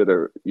are,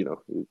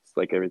 it's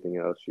like everything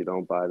else. You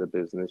don't buy the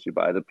business, you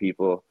buy the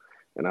people.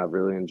 And I've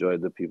really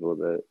enjoyed the people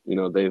that,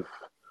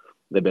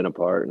 they've been a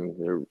part and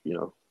they're,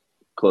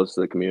 close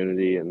to the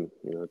community and,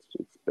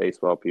 it's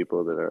baseball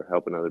people that are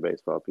helping other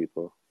baseball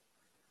people.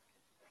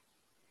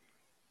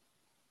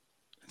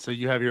 So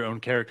you have your own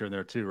character in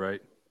there too,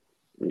 right?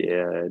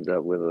 Yeah, I end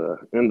up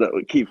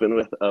with keeping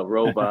with a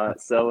robot,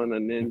 selling a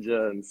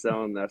ninja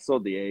and I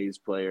sold the A's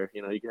player.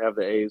 You can have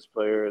the A's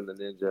player and the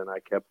ninja, and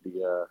I kept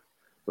the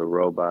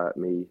robot,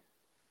 me.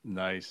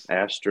 Nice.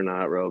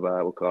 Astronaut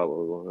robot, we'll call it what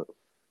we want.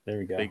 There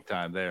we go. Big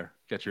time there.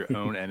 Got your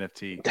own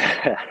NFT.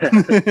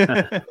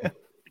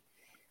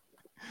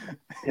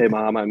 Hey,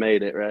 Mom, I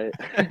made it, right?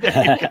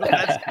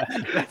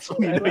 That's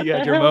when you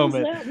had your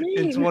moment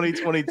in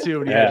 2022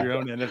 when you had your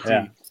own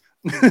NFT.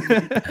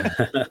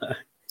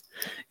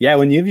 Yeah,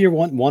 when you have your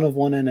one of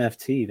one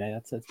NFT,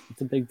 that's a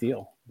big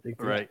deal.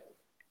 Right.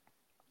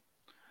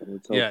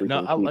 Yeah,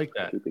 no, I like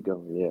that. Keep it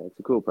going. Yeah, it's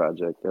a cool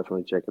project.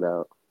 Definitely check it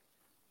out.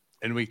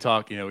 And we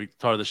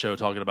started the show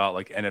talking about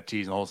like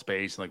NFTs and the whole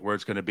space and like where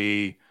it's going to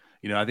be.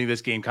 I think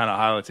this game kind of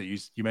highlights it.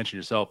 You mentioned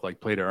yourself,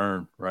 like play to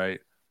earn, right?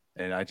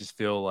 And I just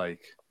feel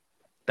like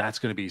that's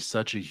going to be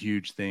such a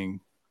huge thing.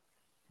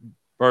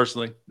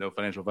 Personally, no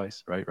financial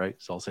advice, right?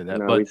 So I'll say that.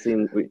 No, but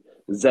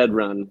Zed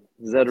Run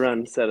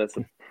set us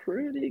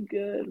pretty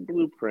good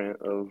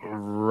blueprint of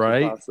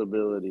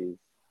possibilities.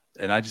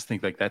 And I just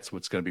think like that's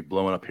what's going to be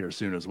blowing up here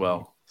soon as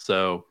well.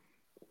 So,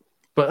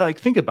 but like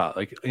think about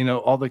like, you know,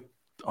 all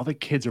the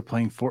kids are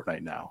playing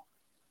Fortnite now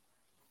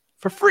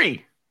for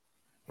free,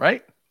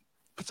 right?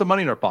 Put some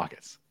money in our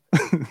pockets.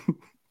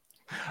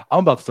 I'm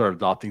about to start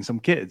adopting some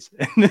kids.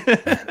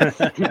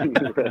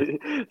 Right.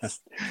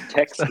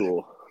 Tech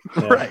school.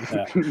 Right.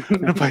 Yeah. I'm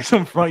gonna play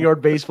some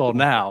Frontyard Baseball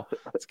now.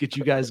 Let's get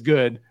you guys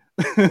good.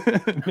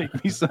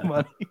 Make me some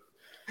money.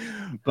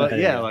 But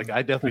yeah, like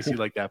I definitely see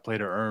like that play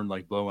to earn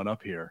like blowing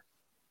up here.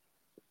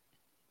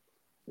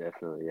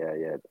 Definitely.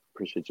 Yeah.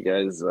 Appreciate you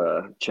guys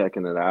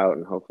checking it out,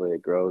 and hopefully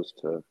it grows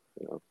to,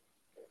 you know,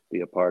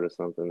 be a part of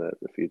something that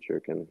the future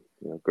can,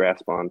 you know,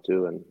 grasp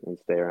onto and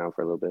stay around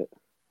for a little bit.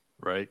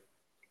 Right.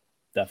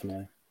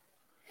 Definitely.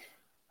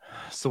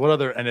 So what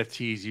other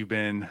NFTs you've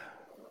been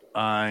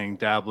eyeing,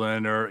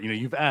 dabbling, or, you know,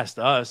 you've asked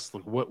us,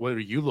 like, what are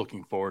you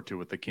looking forward to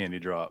with the candy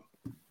drop?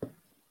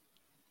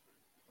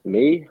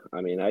 Me?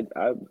 I mean,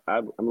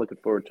 I'm looking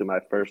forward to my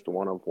first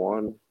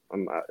one-of-one.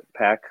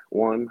 Pack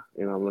one.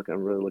 You know,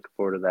 I'm really looking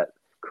forward to that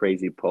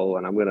crazy poll,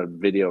 and I'm gonna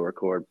video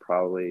record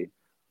probably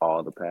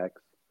all the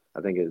packs.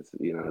 I think it's,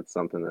 you know, it's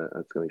something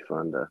that's gonna be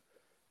fun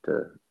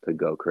to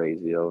go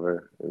crazy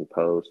over and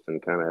post,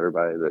 and kind of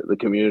everybody, the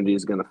community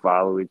is gonna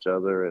follow each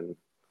other and,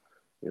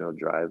 you know,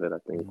 drive it. I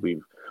think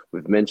we've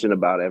mentioned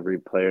about every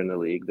player in the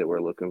league that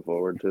we're looking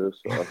forward to.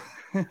 So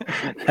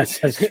that's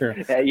true.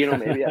 You know,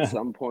 maybe at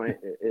some point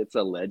it's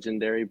a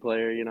legendary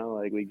player. You know,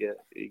 like you get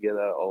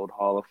an old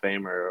Hall of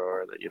Famer,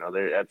 or you know,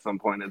 there at some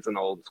point it's an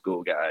old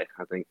school guy.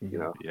 I think, you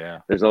know,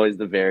 there's always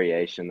the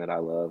variation that I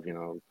love. You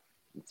know,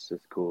 it's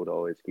just cool to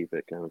always keep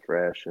it kind of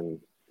fresh and,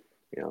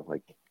 you know,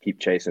 like keep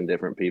chasing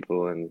different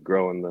people and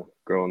growing the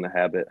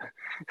habit.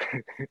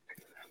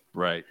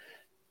 Right.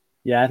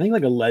 Yeah, I think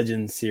like a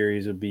legend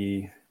series would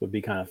be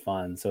kind of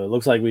fun. So it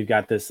looks like we've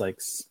got this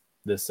what's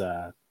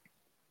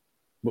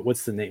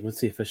the name?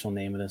 What's the official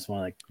name of this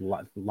one?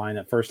 Like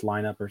first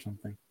lineup or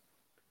something?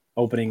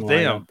 Opening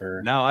lineup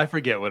or now I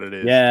forget what it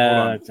is.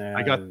 Yeah,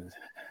 I got. Do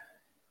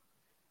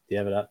you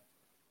have it up?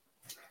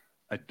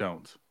 I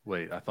don't.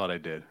 Wait, I thought I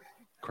did.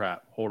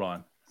 Crap. Hold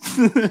on.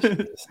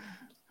 They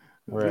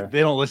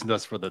don't listen to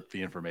us for the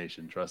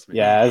information. Trust me.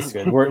 Yeah, that's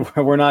good.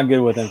 We're not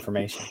good with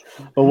information,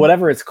 but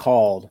whatever it's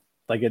called.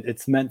 Like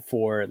it's meant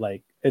for,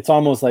 like, it's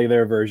almost like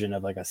their version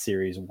of like a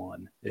series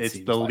one. It's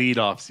the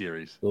lead-off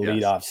series. The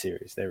lead-off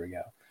series. There we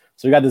go.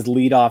 So we got this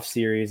lead-off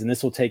series, and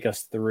this will take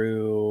us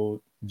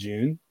through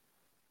June.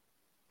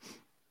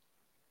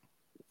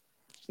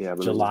 Yeah,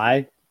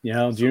 July. You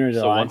know, June or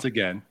July. So once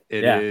again,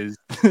 it is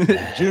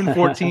June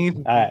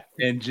 14th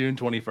and June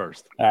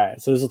 21st. All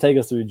right. So this will take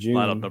us through June.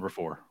 Lineup number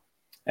 4.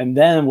 And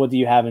then what do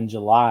you have in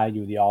July? You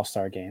have the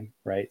All-Star game,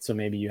 right? So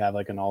maybe you have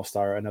like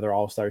another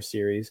All-Star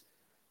series.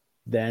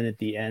 Then at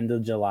the end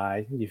of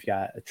July, you've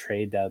got a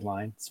trade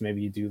deadline. So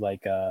maybe you do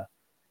like a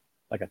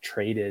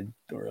traded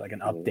or like an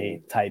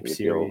update type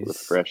series. The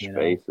fresh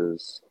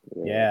faces.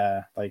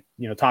 Yeah. Like,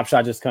 you know, Top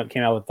Shot just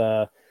came out with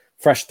the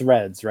fresh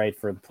threads, right,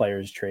 for the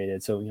players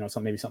traded. So, you know,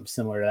 maybe something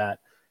similar to that,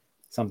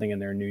 something in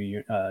their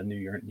new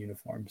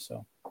uniform.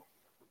 So,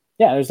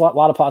 yeah, there's a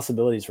lot of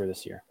possibilities for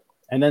this year.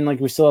 And then, like,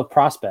 we still have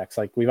prospects.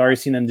 Like, we've already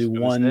seen them do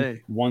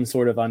one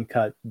sort of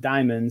uncut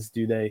diamonds.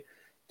 Do they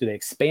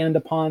expand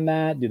upon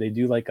that? Do they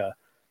do like a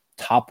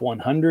top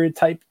 100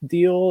 type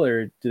deal,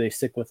 or do they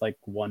stick with like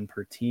one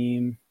per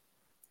team?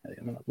 I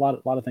mean, a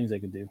lot of things they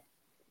could do.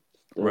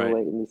 Still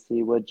waiting to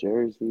see what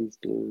jerseys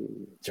do.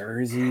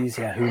 Jerseys,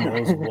 yeah. Who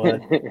knows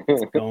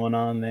what's going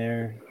on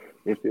there?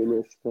 If you're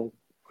listening.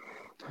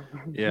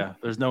 Yeah,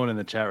 there's no one in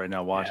the chat right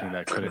now watching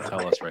that couldn't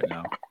tell us right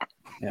now.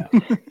 Yeah.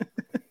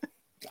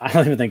 I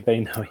don't even think they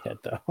know yet,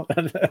 though.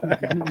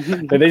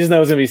 They just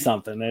know it's gonna be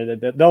something.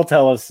 They'll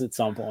tell us at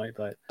some point,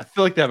 but I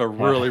feel like they have a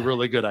really,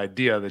 really good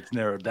idea that's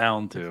narrowed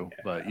down to.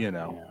 But you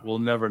know, we'll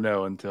never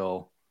know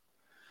until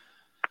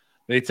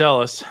they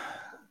tell us.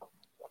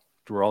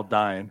 We're all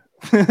dying,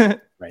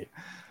 right?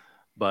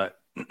 But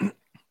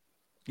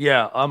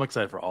yeah, I'm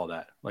excited for all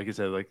that. Like I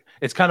said, like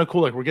it's kind of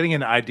cool. Like we're getting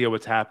an idea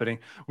what's happening.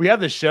 We have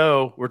the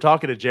show. We're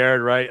talking to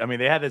Jarrod, right? I mean,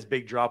 they had this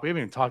big drop. We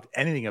haven't even talked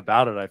anything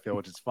about it. I feel,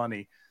 which is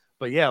funny.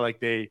 But yeah, like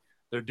they're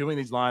doing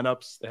these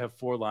lineups. They have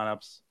 4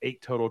 lineups,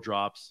 8 total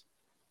drops.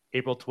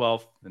 April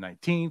 12th, the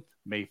 19th,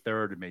 May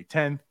 3rd and May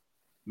 10th,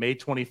 May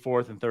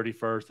 24th and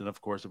 31st, and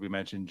of course, as we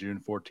mentioned, June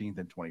 14th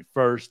and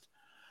 21st.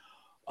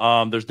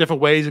 There's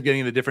different ways of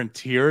getting the different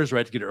tiers,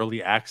 right, to get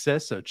early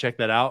access. So check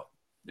that out.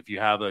 If you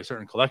have like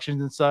certain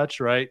collections and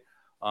such, right,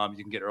 you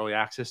can get early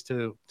access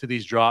to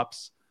these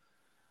drops.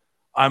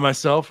 I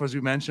myself, as we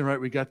mentioned, right,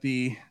 we got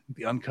the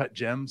uncut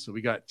gems, so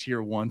we got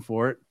tier 1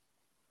 for it.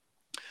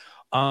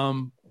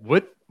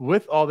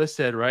 With all this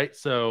said, right?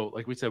 So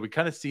like we said, we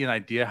kind of see an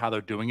idea how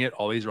they're doing it.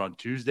 All these are on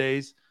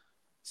Tuesdays.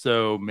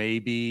 So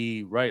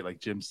maybe, right, like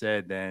Jim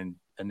said, then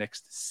a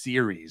next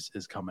series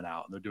is coming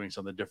out and they're doing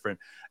something different.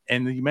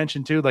 And you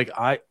mentioned too, like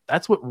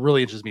that's what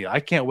really interests me. I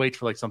can't wait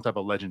for like some type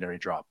of legendary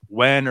drop,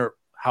 when or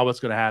how it's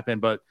going to happen.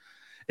 But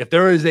if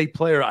there is a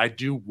player I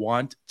do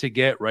want to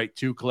get right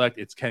to collect,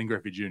 it's Ken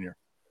Griffey Jr.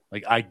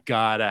 Like I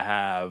gotta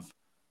have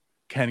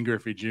Ken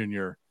Griffey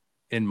Jr.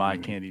 in my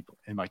candy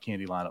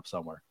lineup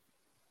somewhere.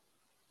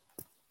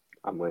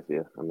 I'm with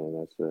you. I mean,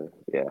 that's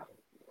yeah.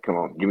 Come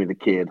on, give me the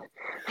kid.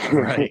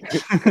 Right.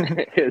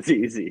 It's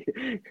easy.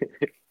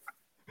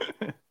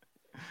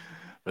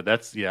 But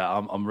that's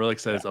I'm really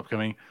excited it's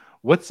upcoming.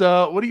 What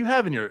do you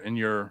have in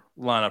your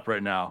lineup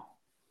right now?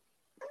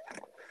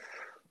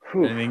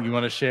 Anything you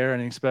want to share?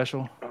 Anything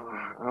special?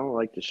 I don't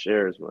like to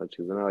share as much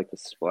because then I like to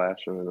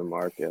splash them in the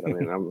market. I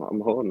mean, I'm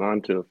holding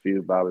on to a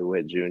few Bobby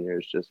Witt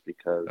Juniors just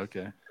because.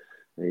 Okay.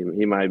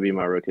 He might be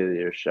my rookie of the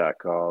year shot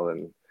call,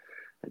 and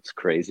it's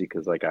crazy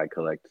because like I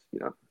collect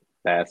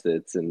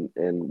Bassett's and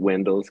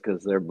Wendell's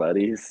because they're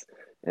buddies,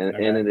 and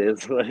it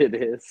is what it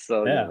is.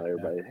 So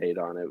everybody hate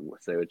on it,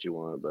 say what you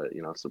want, but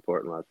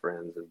supporting my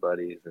friends and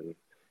buddies and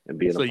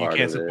being a part of it. So you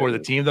can't support the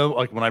team though.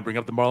 Like when I bring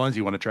up the Marlins,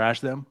 you want to trash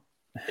them?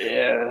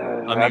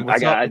 Yeah, I mean,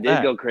 I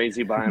did go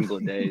crazy buying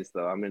Blades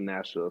though. I'm in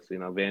Nashville, so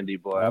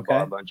Vandy boy. I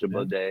bought a bunch of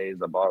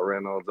Blades. I bought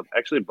Reynolds. I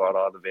actually bought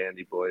all the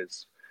Vandy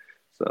boys.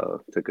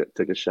 So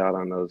took a shot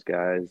on those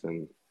guys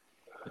and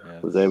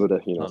was able to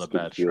scoop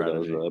a few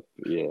of those up.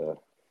 Yeah.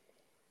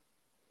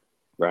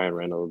 Brian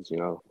Reynolds,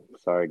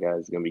 sorry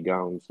guys, gonna be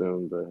gone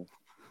soon, but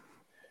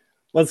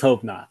let's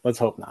hope not.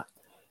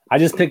 I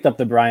just picked up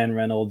the Brian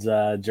Reynolds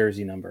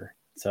jersey number.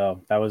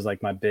 So that was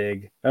like my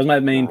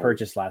main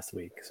purchase last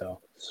week. So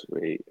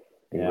sweet.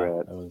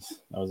 Congrats. Yeah,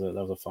 that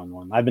was a fun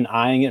one. I've been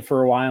eyeing it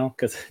for a while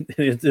because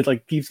it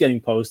like keeps getting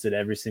posted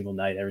every single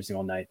night.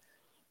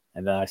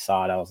 And then I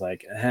saw it. I was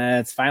like,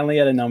 it's finally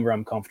at a number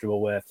I'm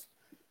comfortable with.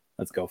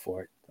 Let's go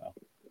for it. So.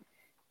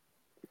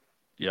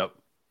 Yep.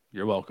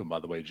 You're welcome, by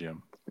the way,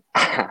 Jim.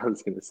 I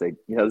was gonna say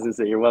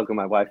you're welcome.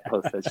 My wife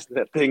posts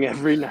that thing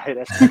every night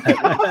at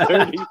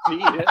 7:30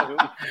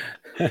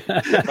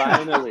 p.m.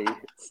 Finally,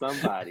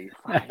 somebody.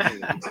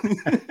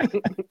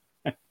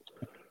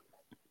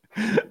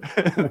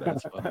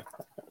 That's fun.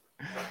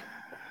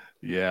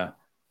 Yeah.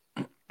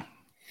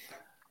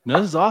 No,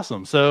 this is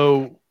awesome.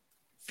 So,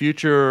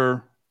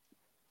 future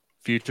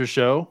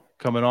show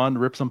coming on to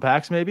rip some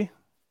packs, maybe.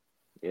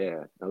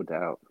 Yeah, no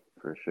doubt,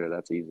 for sure.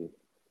 That's easy.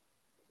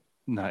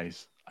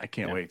 Nice. I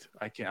can't wait.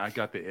 I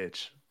got the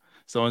itch.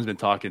 Someone's been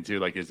talking to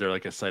like, is there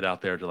like a site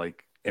out there to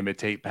like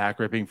imitate pack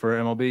ripping for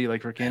MLB,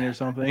 like for candy or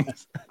something?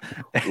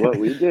 What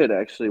we did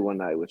actually one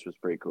night, which was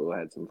pretty cool. I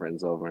had some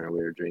friends over and we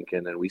were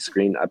drinking and I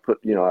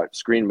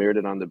screen mirrored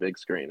it on the big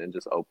screen and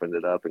just opened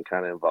it up and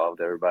kind of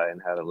involved everybody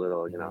and had a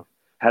little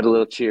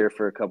cheer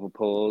for a couple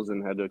pulls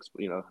and had to,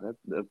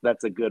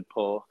 that's a good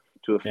pull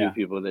to a few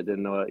people that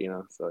didn't know it,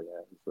 so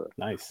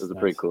nice. It was a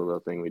pretty cool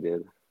little thing we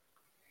did.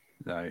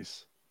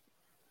 Nice.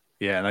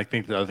 Yeah, and I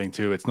think the other thing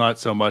too, it's not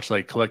so much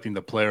like collecting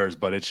the players,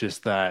 but it's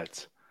just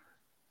that,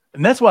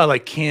 and that's why I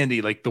like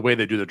candy, like the way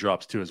they do the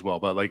drops too as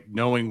well. But like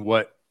knowing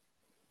what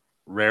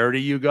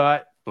rarity you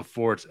got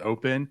before it's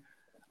open,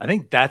 I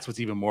think that's what's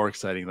even more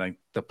exciting, like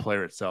the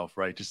player itself,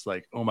 right? Just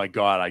like, oh my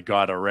God, I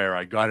got a rare,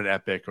 I got an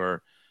epic,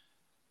 or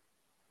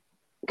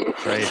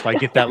right, if I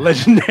get that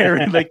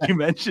legendary, like you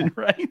mentioned,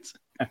 right?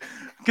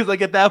 Because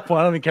like at that point,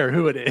 I don't even care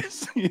who it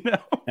is,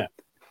 Yeah.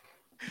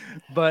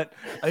 But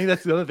I think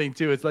that's the other thing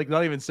too. It's like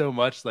not even so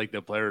much like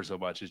the player so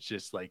much. It's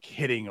just like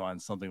hitting on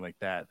something like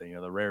that.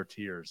 The rare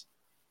tiers,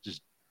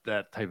 just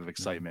that type of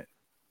excitement.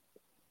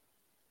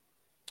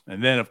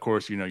 And then of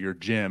course, your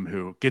Jim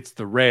who gets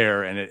the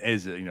rare and it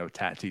is,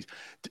 Tatis.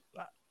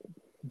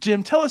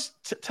 Jim, tell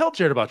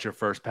Jarrod about your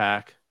first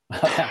pack.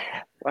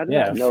 Why did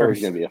I know it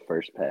was going to be a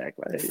first pack?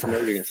 I know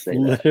you're going to say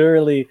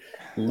that.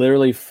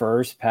 Literally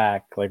first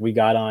pack. Like we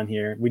got on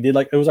here. We did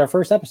it was our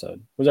first episode.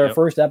 It was our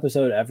first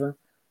episode ever.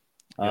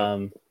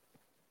 I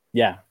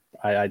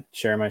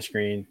share my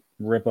screen,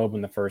 rip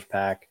open the first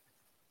pack.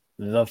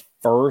 The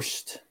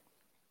first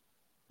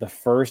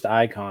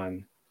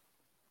icon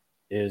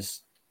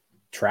is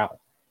Trout.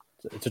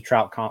 It's a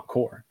Trout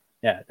core.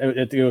 Yeah,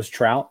 it goes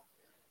Trout,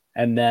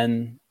 and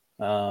then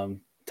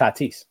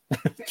Tatis,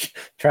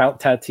 Trout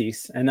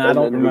Tatis, and I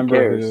don't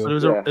remember who. It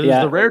was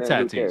the rare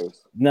Tatis.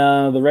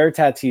 No, the rare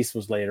Tatis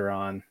was later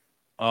on.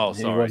 Oh,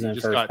 sorry. It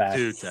wasn't first pack.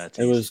 Two Tatis.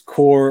 It was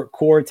core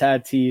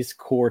Tatis,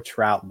 core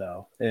Trout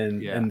though in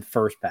the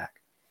first pack.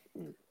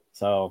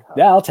 So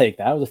I'll take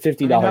that. It was a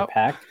 $50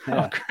 pack.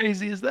 How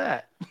crazy is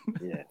that?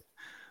 Yeah.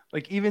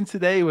 Like even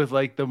today with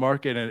like the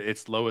market and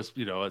its lowest,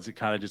 as it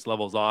kind of just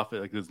levels off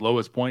at like its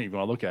lowest point, you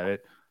want to look at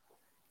it.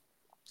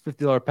 It's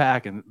 $50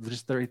 pack, and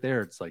just right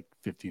there, it's like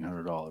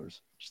 $1,500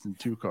 just in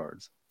 2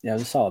 cards. Yeah, it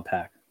was a solid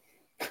pack.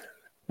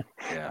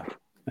 Yeah,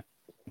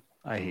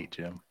 I hate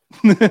Jim.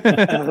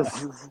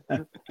 Let's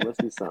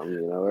do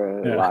something,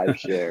 we're a live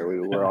share.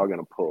 We're all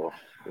gonna pull.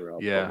 We're all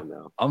pulling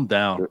now. I'm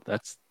down.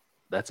 That's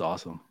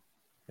awesome.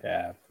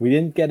 Yeah, we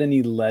didn't get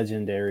any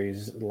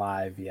legendaries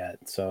live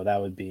yet, so that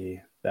would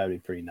be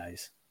pretty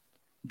nice.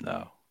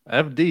 No,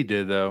 FD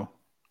did though.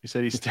 He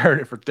said he stared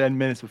at it for 10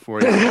 minutes before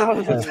he. I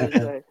was just gonna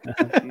say,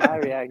 my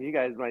reaction. You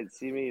guys might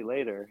see me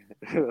later.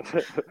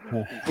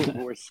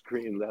 More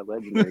scream that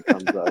legendary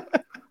comes up.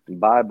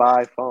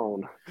 Bye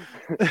phone.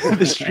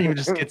 The stream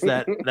just gets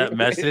that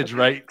message,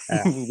 right?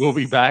 We'll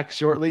be back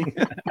shortly.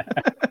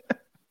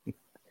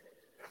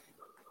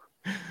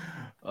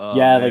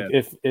 Yeah, man.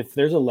 like if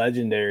there's a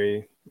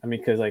legendary, I mean,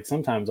 because like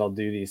sometimes I'll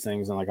do these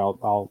things and like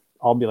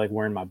I'll be like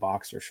wearing my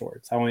boxer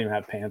shorts. I won't even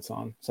have pants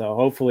on. So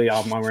hopefully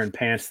I'm wearing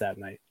pants that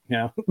night. You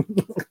know.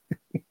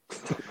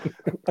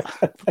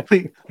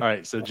 All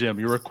right, so Jim,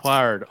 you're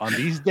required on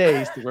these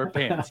days to wear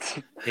pants.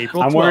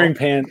 April 12th, I'm wearing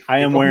pants. I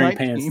am April wearing 19th.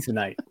 pants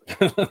tonight.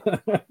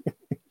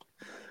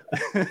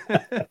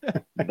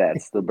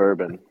 That's the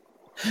bourbon.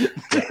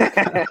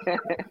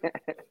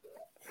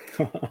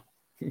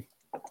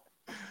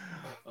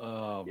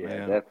 Oh yeah,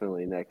 man,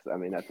 definitely next. I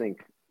mean, I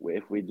think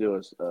if we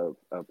do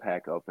a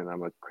pack open, I'm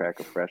gonna crack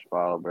a fresh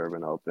bottle of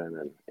bourbon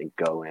open and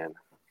go in.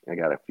 I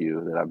got a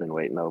few that I've been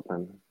waiting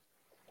open.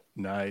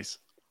 nice.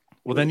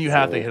 Well, then you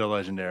have to hit a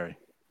legendary.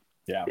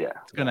 Yeah,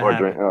 it's gonna or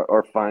happen. drink,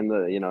 or find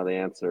the the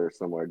answer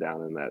somewhere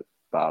down in that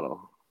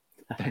bottle.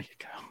 There you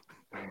go.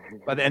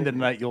 By the end of the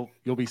night,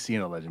 you'll be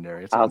seeing a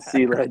legendary. I'll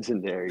see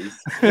legendaries.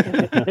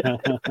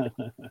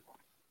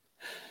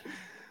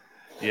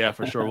 Yeah,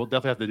 for sure. We'll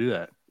definitely have to do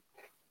that.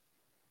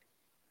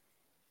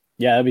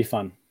 Yeah, that'd be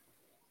fun.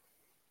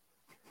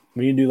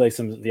 We can do like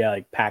some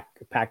like pack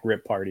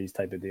rip parties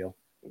type of deal.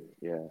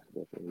 Yeah,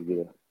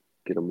 definitely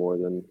get a more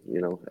than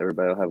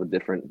everybody will have a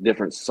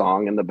different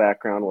song in the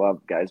background. We'll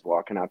have guys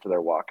walking out to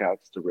their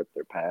walkouts to rip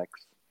their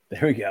packs.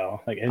 There we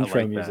go, like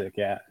intro music.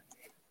 Yeah.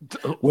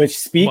 Oh, which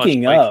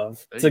speaking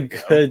of, it's a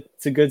good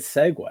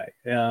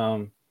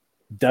segue.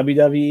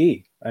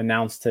 WWE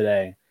announced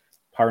today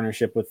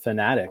partnership with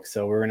Fnatic,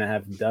 so we're gonna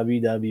have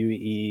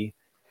WWE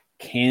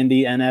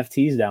candy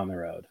NFTs down the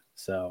road.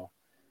 So,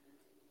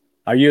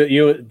 are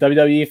you a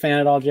WWE fan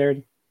at all,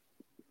 Jarrod?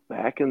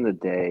 Back in the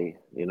day,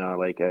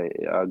 like I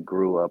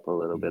grew up a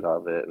little bit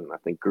of it, and I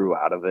think grew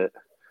out of it.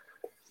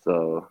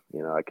 So,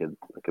 I could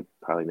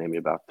probably name you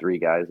about 3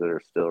 guys that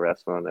are still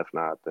wrestling. If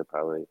not, they're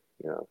probably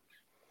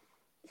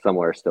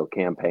somewhere still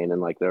campaigning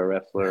like they're a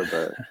wrestler.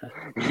 But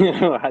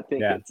I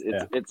think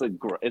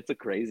it's a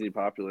crazy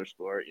popular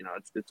sport.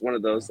 It's one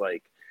of those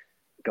like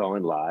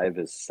going live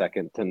is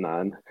second to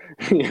none.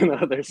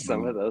 There's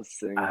some of those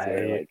things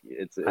where like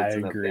it's an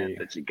event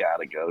that you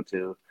gotta go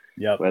to.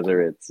 Yep.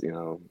 Whether it's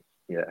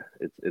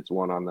it's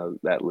one on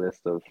that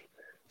list of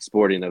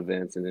sporting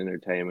events and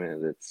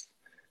entertainment. It's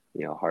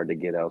hard to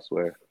get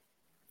elsewhere.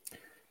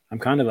 I'm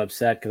kind of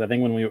upset because I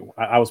think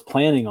I was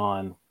planning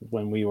on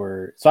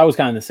so I was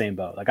kind of in the same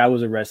boat. Like I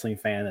was a wrestling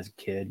fan as a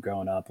kid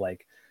growing up,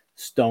 like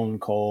Stone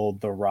Cold,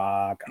 The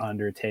Rock,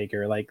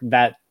 Undertaker, like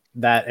that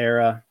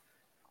era.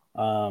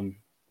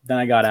 Then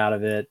I got out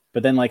of it,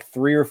 but then like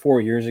 3 or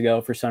 4 years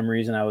ago, for some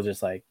reason, I was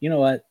just like, you know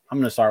what? I'm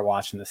going to start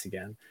watching this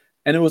again.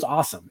 And it was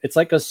awesome. It's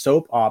like a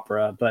soap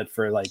opera, but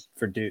for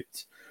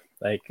dudes.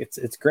 Like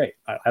it's great.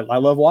 I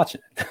love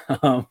watching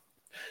it.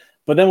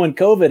 But then when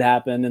COVID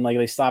happened and like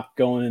they stopped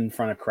going in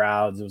front of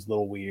crowds, it was a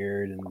little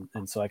weird.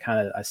 And so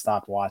I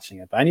stopped watching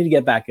it, but I need to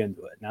get back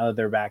into it now that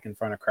they're back in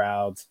front of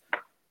crowds.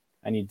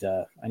 I need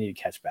to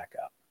catch back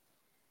up.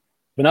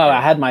 But no,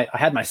 I had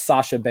my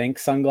Sasha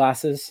Banks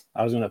sunglasses.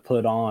 I was going to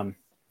put on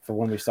for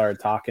when we started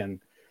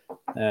talking,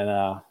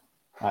 and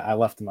I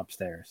left them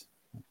upstairs.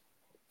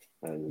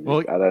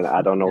 Well,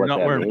 I don't know what that means. You're not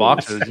wearing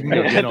boxers. You can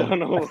go get them. I don't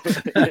know.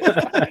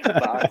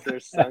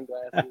 Boxers,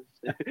 sunglasses.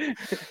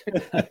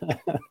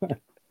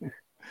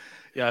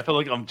 Yeah, I feel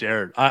like I'm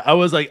Jarrod. I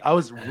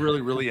was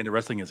really, really into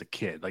wrestling as a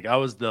kid. Like I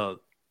was the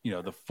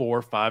 4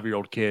 or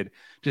 5-year-old kid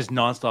just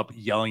nonstop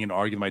yelling and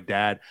arguing with my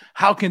dad.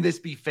 How can this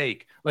be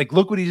fake? Like,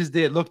 look what he just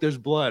did. Look, there's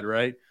blood,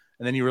 right?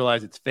 And then you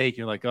realize it's fake.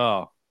 You're like,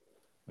 oh,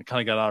 I kind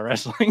of got out of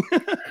wrestling.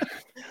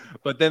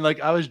 But then like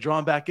I was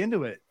drawn back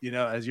into it,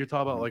 as you're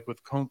talking about like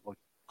with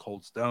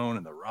Cold Stone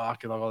and The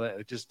Rock and all that.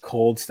 It just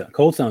Cold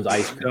Stone's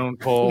ice cream. Stone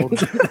Cold.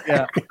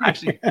 Yeah,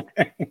 actually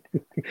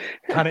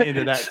kind of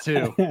into that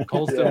too.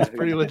 Cold Stone's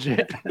pretty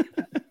legit.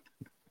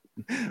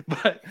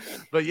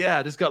 but yeah,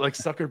 I just got like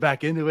suckered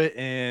back into it.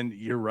 And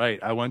you're right.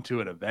 I went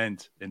to an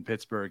event in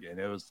Pittsburgh and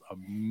it was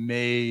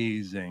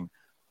amazing.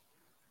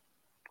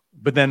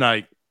 But then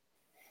I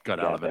got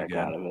out of it again.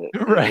 Out of it.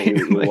 Right.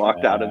 You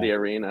walked out of the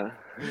arena.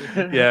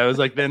 Yeah, it was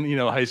like then,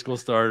 high school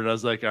started. I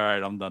was like, all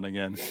right, I'm done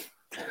again.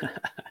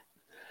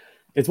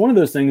 It's one of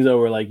those things though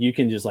where like you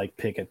can just like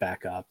pick it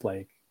back up.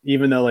 Like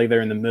even though like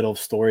they're in the middle of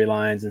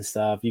storylines and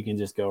stuff, you can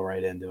just go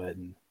right into it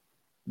and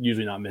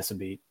usually not miss a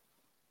beat.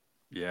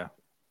 Yeah.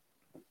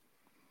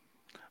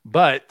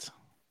 But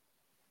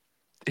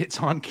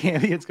it's on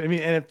candy. It's going to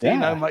be an NFT.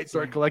 And I might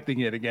start collecting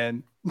it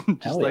again.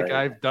 Just like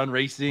I've done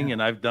racing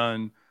and I've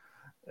done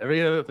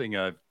every other thing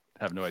I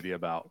have no idea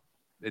about.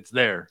 It's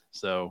there.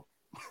 So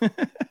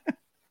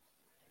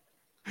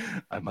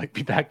I might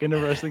be back into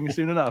wrestling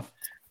soon enough.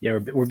 Yeah,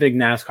 we're big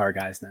NASCAR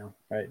guys now,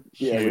 right?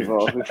 Yeah, we've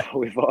all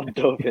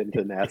dove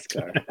into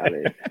NASCAR. I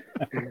mean,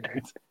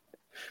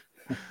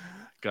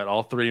 got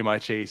all 3 of my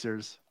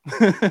chasers.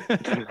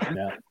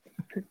 Yeah,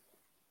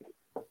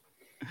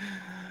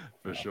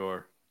 for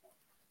sure.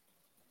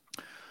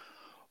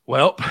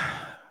 Well,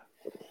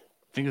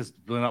 think there's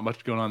really not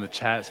much going on in the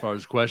chat as far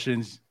as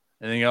questions.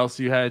 Anything else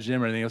you had,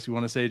 Jim, or anything else you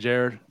want to say,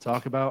 Jarrod,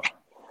 talk about?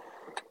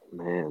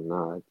 Man,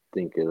 no, I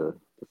think the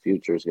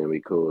future is going to be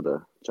cool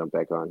to jump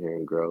back on here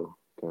and grow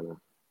kind of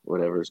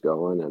whatever's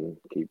going and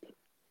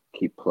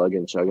keep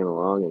plugging, chugging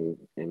along.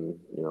 And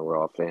we're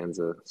all fans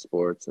of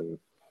sports. And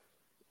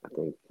I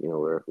think,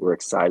 we're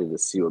excited to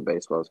see what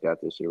baseball's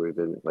got this year. We've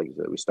been, like you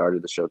said, we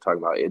started the show talking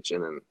about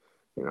itching and,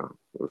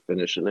 we're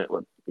finishing it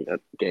with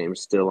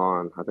games still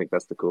on. I think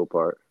that's the cool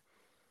part.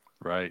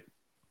 Right.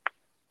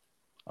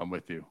 I'm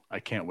with you. I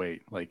can't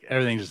wait. Like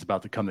everything's just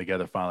about to come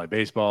together finally.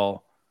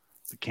 Baseball,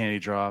 the candy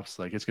drops,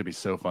 like it's gonna be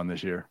so fun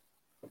this year.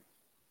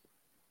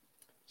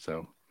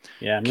 So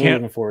yeah, I'm really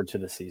looking forward to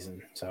the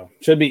season. So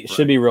should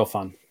be real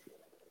fun.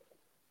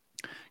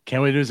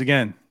 Can't wait to do this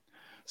again.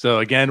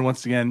 So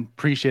once again,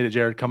 appreciate it,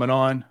 Jarrod, coming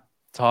on,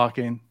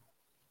 talking.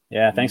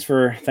 Yeah, thanks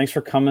for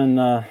coming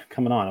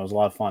on. It was a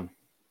lot of fun.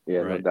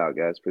 Yeah, no doubt,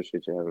 guys.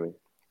 Appreciate you having me.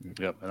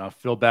 Yep, and I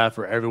feel bad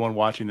for everyone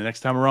watching the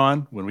next time we're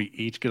on when we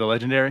each get a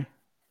legendary.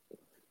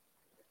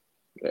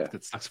 Yeah,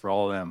 it sucks for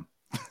all of them.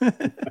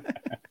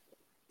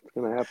 It's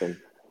gonna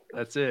happen.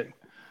 That's it.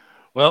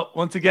 Well,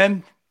 once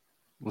again,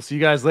 we'll see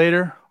you guys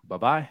later.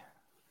 Bye-bye.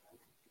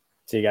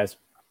 See you guys.